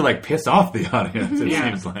 Almost to, like, piss off the audience, it Yeah.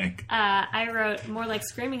 seems like. I wrote more like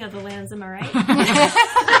Screaming of the Lambs, am I right?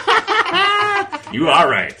 You are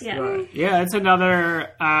right. Yeah. Right. Yeah, it's another.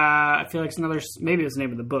 I feel like it's another. Maybe it's the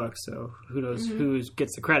name of the book, so who knows who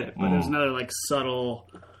gets the credit? But there's another like subtle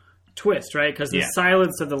twist, right? Because the Yeah.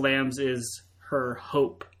 silence silence of the lambs is her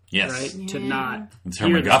hope, Yes. right? To not. It's her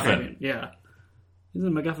hear the MacGuffin. screaming. Yeah.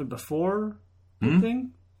 Isn't the MacGuffin before the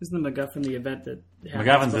thing? Isn't the MacGuffin the event that happens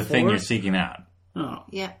MacGuffin's the thing before? you're seeking out. Oh,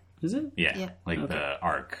 yeah. is it? Yeah. Yeah. Like Okay. the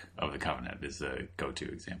Ark of the Covenant is the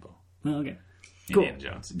go-to example. Oh, okay. Cool.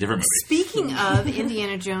 Indiana Jones. Different movie. Speaking of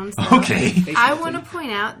Indiana Jones, though, Okay. I want to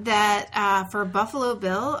point out that for Buffalo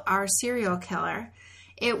Bill, our serial killer,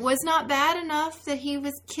 it was not bad enough that he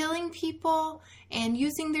was killing people and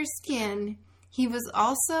using their skin. He was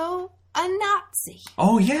also a Nazi.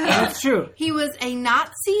 Oh, yeah. That's true. He was a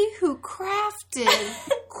Nazi who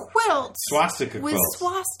crafted quilts Swastika with quilts.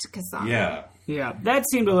 swastikas on. Yeah. Yeah, that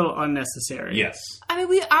seemed a little unnecessary. Yes. I mean,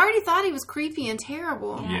 we already thought he was creepy and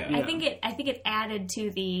terrible. Yeah, Yeah. I think it added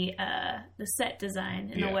to the set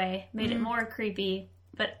design in Yeah. a way, made it more creepy.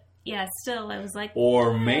 But yeah, still, it was like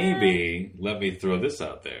Or maybe, let me throw this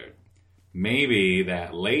out there. Maybe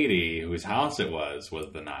that lady whose house it was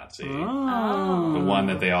the Nazi. Oh. The one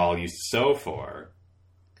that they all used to sew for.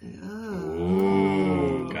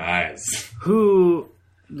 Ooh, guys. Who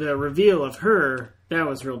the reveal of her, that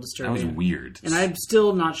was real That disturbing. was weird. And I'm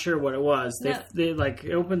still not sure what it was. No. They like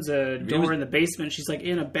it opens a door was- in the basement. She's like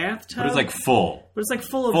in a bathtub. But it was like full but it's like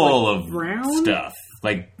full of of brown stuff.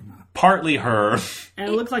 Like partly her. and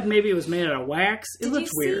it looked like maybe it was made out of wax. It Did looked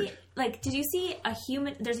you weird. see? Like, did you see a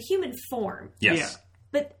human? There's a human form, Yes. Yeah.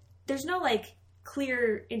 but there's no like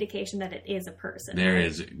clear indication that it is a person. There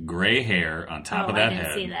is gray hair on top of I that didn't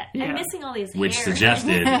head, see that. Yeah. I'm missing all these which hair.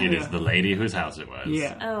 suggested it is the lady whose house it was.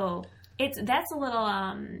 Yeah. Oh, that's a little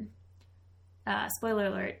spoiler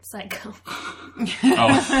alert, Psycho.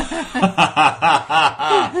 Oh.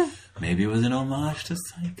 Maybe it was an homage to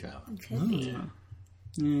Psycho. Could be.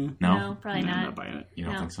 Mm, No, probably I'm not. not buying it. You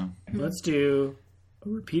don't No. think so? Let's do a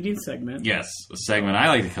repeating segment. Yes, a segment I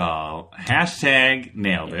like to call hashtag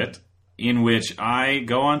nailed it, in which I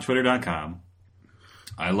go on twitter.com,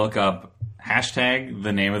 I look up hashtag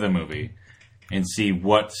the name of the movie, and see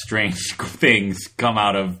what strange things come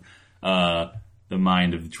out of the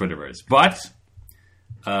mind of the Twitterverse. But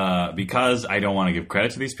because I don't want to give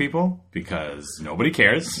credit to these people, because nobody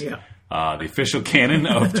cares, Yeah. the official canon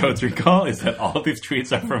of Totes Recall is that all of these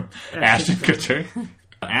tweets are from Ashton Kutcher.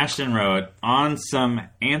 Ashton wrote, on some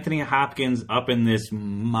Anthony Hopkins up in this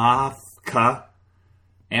Mafka,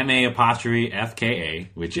 M-A-apostrophe-F-K-A,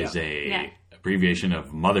 which is a Yeah. abbreviation of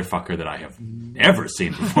motherfucker that I have never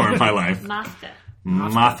seen before in my life. Mafka.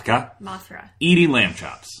 Mothra. Eating lamb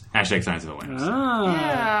chops. Hashtag Science of the Lambs. Ah,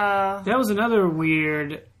 Yeah. that was another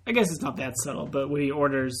weird. I guess it's not that subtle, but when he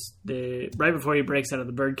orders right before he breaks out of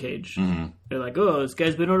the birdcage, they're like, "Oh, this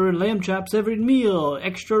guy's been ordering lamb chops every meal,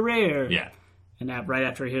 extra rare." Yeah. And that right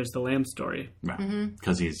after he hears the lamb story.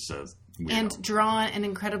 Because he's weirdo. And drawn an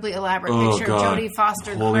incredibly elaborate Oh, picture God. of Jodie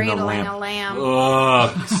Foster Holding a cradling lamb. a lamb.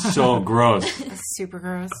 Ugh, so gross. That's super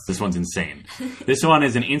gross. This one's insane. This one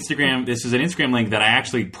is an Instagram. This is an Instagram link that I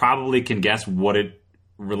actually probably can guess what it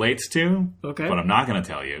relates to. Okay. But I'm not going to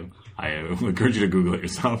tell you. I encourage you to Google it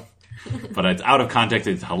yourself. But it's out of context.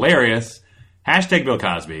 It's hilarious. Hashtag Bill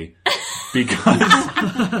Cosby.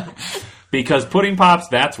 Because Pudding Pops,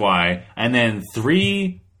 that's why. And then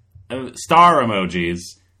 3 star emojis.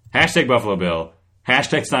 Hashtag Buffalo Bill.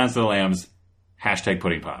 Hashtag Silence of the Lambs. Hashtag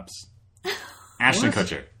Pudding Pops. Ashton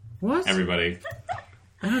Kutcher. What? Everybody.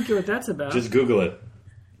 I don't get what that's about. Just Google it.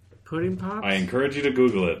 Pudding pops. I encourage you to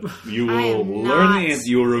Google it. You I will am learn not. the answer.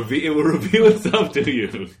 You will it will reveal itself to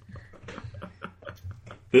you.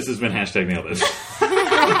 This has been hashtag nailed it.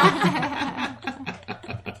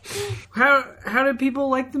 How did people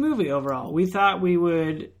like the movie overall? We thought we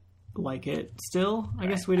would like it still. I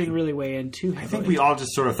guess we didn't really weigh in too heavily. I think we all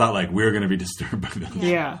just sort of thought like we were going to be disturbed by this.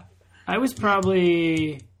 Yeah. I was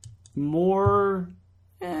probably more,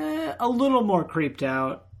 a little more creeped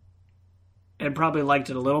out, and probably liked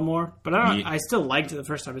it a little more. But I still liked it the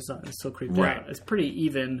first time I saw it. I was still creeped Right. out. It's pretty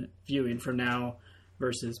even viewing from now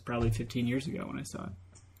versus probably 15 years ago when I saw it.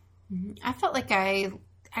 I felt like I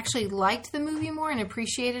actually liked the movie more and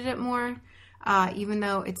appreciated it more, even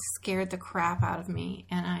though it scared the crap out of me.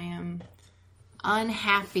 And I am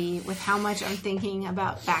unhappy with how much I'm thinking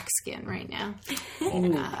about back skin right now.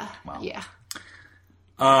 Yeah.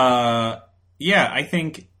 Yeah, I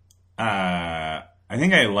think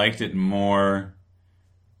I liked it more.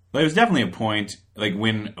 There was definitely a point, like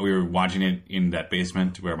when we were watching it in that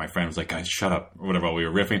basement, where my friend was like, "Guys, shut up," or whatever. While we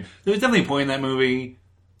were riffing. There was definitely a point in that movie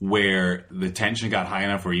where the tension got high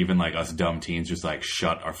enough where even like us dumb teens just like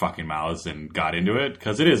shut our fucking mouths and got into it,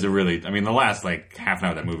 because it is a really. I mean, the last like half an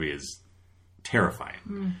hour of that movie is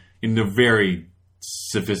terrifying in a very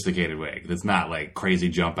sophisticated way. It's not like crazy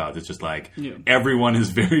jump outs. It's just like everyone is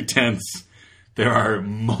very tense. There are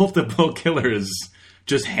multiple killers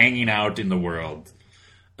just hanging out in the world.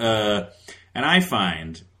 And I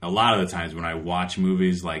find a lot of the times when I watch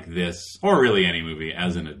movies like this, or really any movie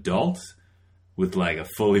as an adult, with like a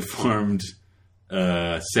fully formed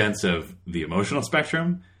sense of the emotional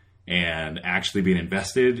spectrum and actually being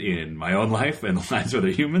invested in my own life and the lives of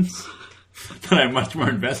other humans, that I'm much more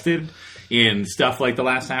invested in stuff like the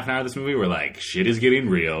last half an hour of this movie where like shit is getting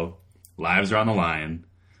real, lives are on the line,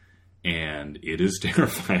 and it is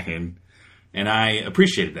terrifying. And I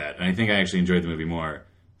appreciated that. And I think I actually enjoyed the movie more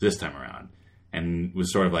this time around. And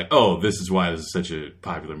was sort of like, oh, this is why this is such a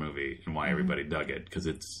popular movie and why everybody dug it. Because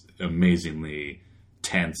it's amazingly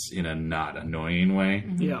tense in a not annoying way.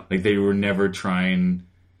 Yeah. Like they were never trying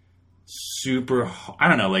super... I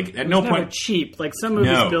don't know, like at no Never point... cheap. Like some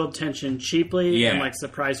movies No. build tension cheaply Yeah. and like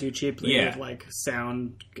surprise you cheaply Yeah. with like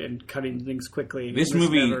sound and cutting things quickly. This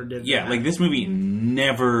movie... never did Yeah, that. like this movie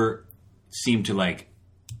never seemed to like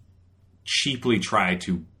cheaply try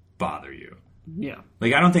to bother you. Yeah.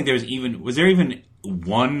 Like, I don't think there's even... Was there even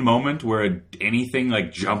one moment where anything,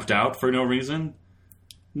 like, jumped out for no reason?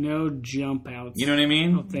 No jump outs. You know what I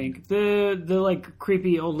mean? I think the like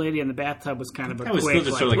creepy old lady in the bathtub was kind of a That was quick, still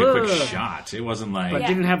just sort of like a quick shot. It wasn't like... but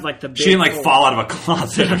didn't have like the big She didn't, like, hole. fall out of a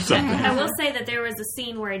closet or something. I will say that there was a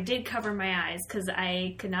scene where I did cover my eyes because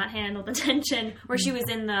I could not handle the tension. Where she was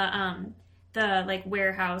in the like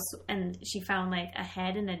warehouse and she found like a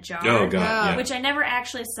head in a jar. Oh, God, yeah. Which I never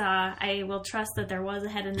actually saw. I will trust that there was a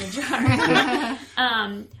head in the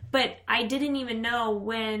jar. But I didn't even know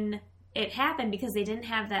when it happened because they didn't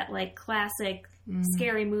have that like classic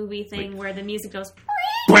scary movie thing where the music goes.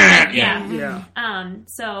 Yeah. Yeah.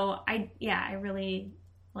 So I really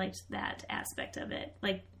liked that aspect of it.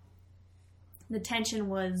 Like, the tension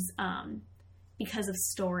was because of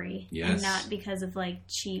story, Yes. and not because of like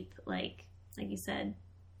cheap, like you said,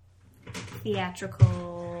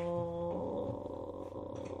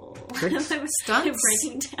 theatrical Stunts?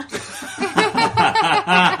 breaking down.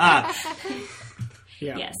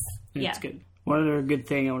 Yeah. Yes. It's Yeah. good. One other good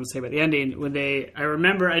thing I want to say about the ending, I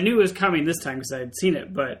remember, I knew it was coming this time because I had seen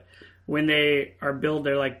it, but when they're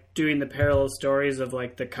like doing the parallel stories of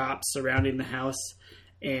like the cops surrounding the house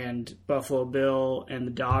and Buffalo Bill and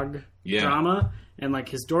the dog drama, and like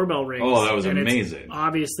his doorbell rings. Oh, that was and amazing.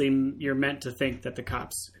 Obviously, you're meant to think that the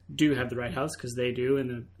cops do have the right house because they do, and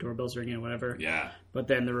the doorbell's ringing or whatever. Yeah. But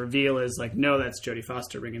then the reveal is like, no, that's Jodie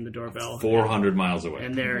Foster ringing the doorbell. 400 miles away.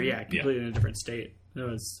 And they're, completely in a different state. That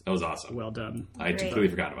was awesome. well done. I completely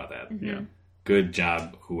forgot about that. Yeah. Good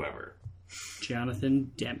job, whoever.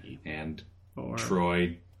 Jonathan Demme. And Or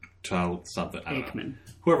Troy something. I don't know. Aikman.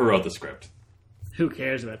 Whoever wrote the script. Who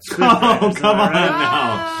cares about Oh, scriptwriters? come on Alright?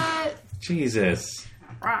 now. Jesus.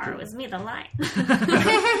 Rawr, it was me, the lion.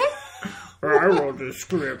 I wrote the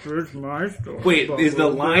script. It's my story. Wait, is the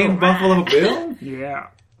lion Buffalo Bill? Yeah.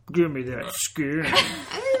 Give me that skin.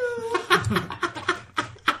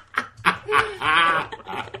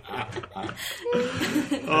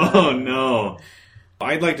 Oh, no.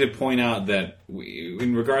 I'd like to point out that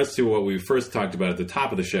in regards to what we first talked about at the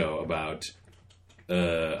top of the show about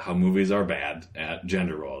how movies are bad at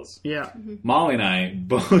gender roles, Yeah. Molly and I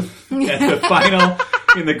both at the final,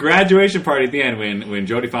 in the graduation party at the end, when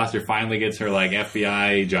Jodie Foster finally gets her like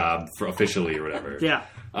FBI job officially or whatever. Yeah.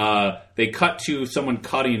 They cut to someone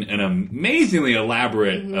cutting an amazingly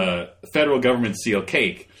elaborate federal government seal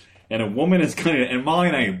cake. And a woman is cutting it, and Molly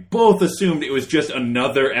and I both assumed it was just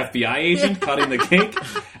another FBI agent cutting the cake.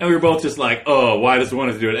 And we were both just like, oh, why does one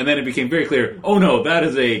have to do it? And then it became very clear, oh no, that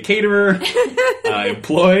is a caterer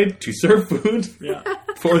employed to serve food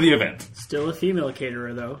for the event. Still a female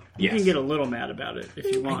caterer, though. You Yes. can get a little mad about it if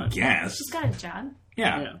you want. Yes. She's got a job.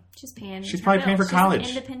 Yeah. Yeah. She's paying. She's her probably paying bills. for college.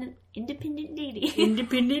 She's an independent lady.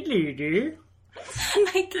 Independent lady.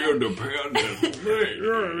 I can't. Jimmy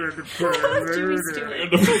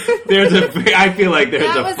Stewart. I feel like there's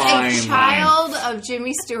That a was fine a child of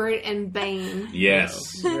Jimmy Stewart and Bane. line.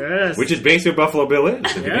 Yes. Yes. Which is basically what Buffalo Bill is,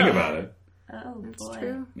 if you Yeah. think about it. Oh boy.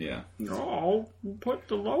 True. Yeah. Oh, put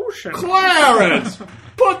the lotion. Clarence!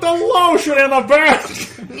 Put the lotion in the bed!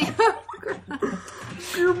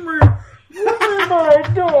 Give me my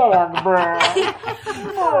dog, bro.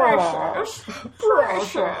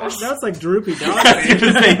 Precious. That's like droopy dog. I was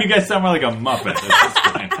going to say, you guys sound more like a Muppet at this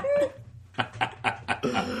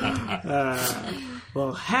point.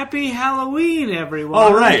 Well, happy Halloween, everyone.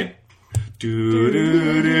 All right.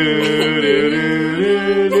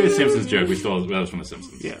 Do-do-do-do-do-do. Simpsons joke. That was from The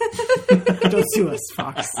Simpsons. Yeah. Don't sue us,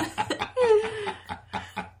 Fox.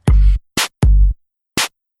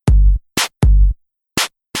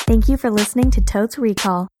 Thank you for listening to Totes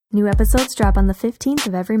Recall. New episodes drop on the 15th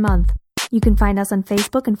of every month. You can find us on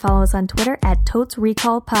Facebook and follow us on Twitter at Totes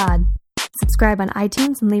Recall Pod. Subscribe on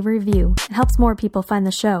iTunes and leave a review. It helps more people find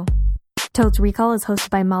the show. Totes Recall is hosted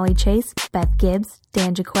by Molly Chase, Beth Gibbs,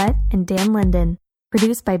 Dan Jaquette, and Dan Linden.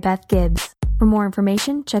 Produced by Beth Gibbs. For more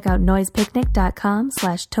information, check out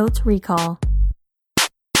noisepicnic.com/totesrecall.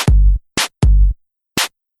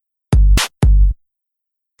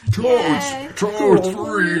 Totes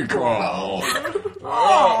Recall.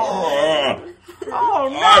 Oh, no.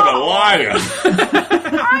 I'm a lion.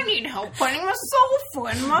 I need help finding my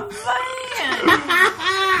sofa in my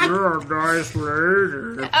van. You're a nice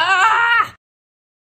lady. Ah!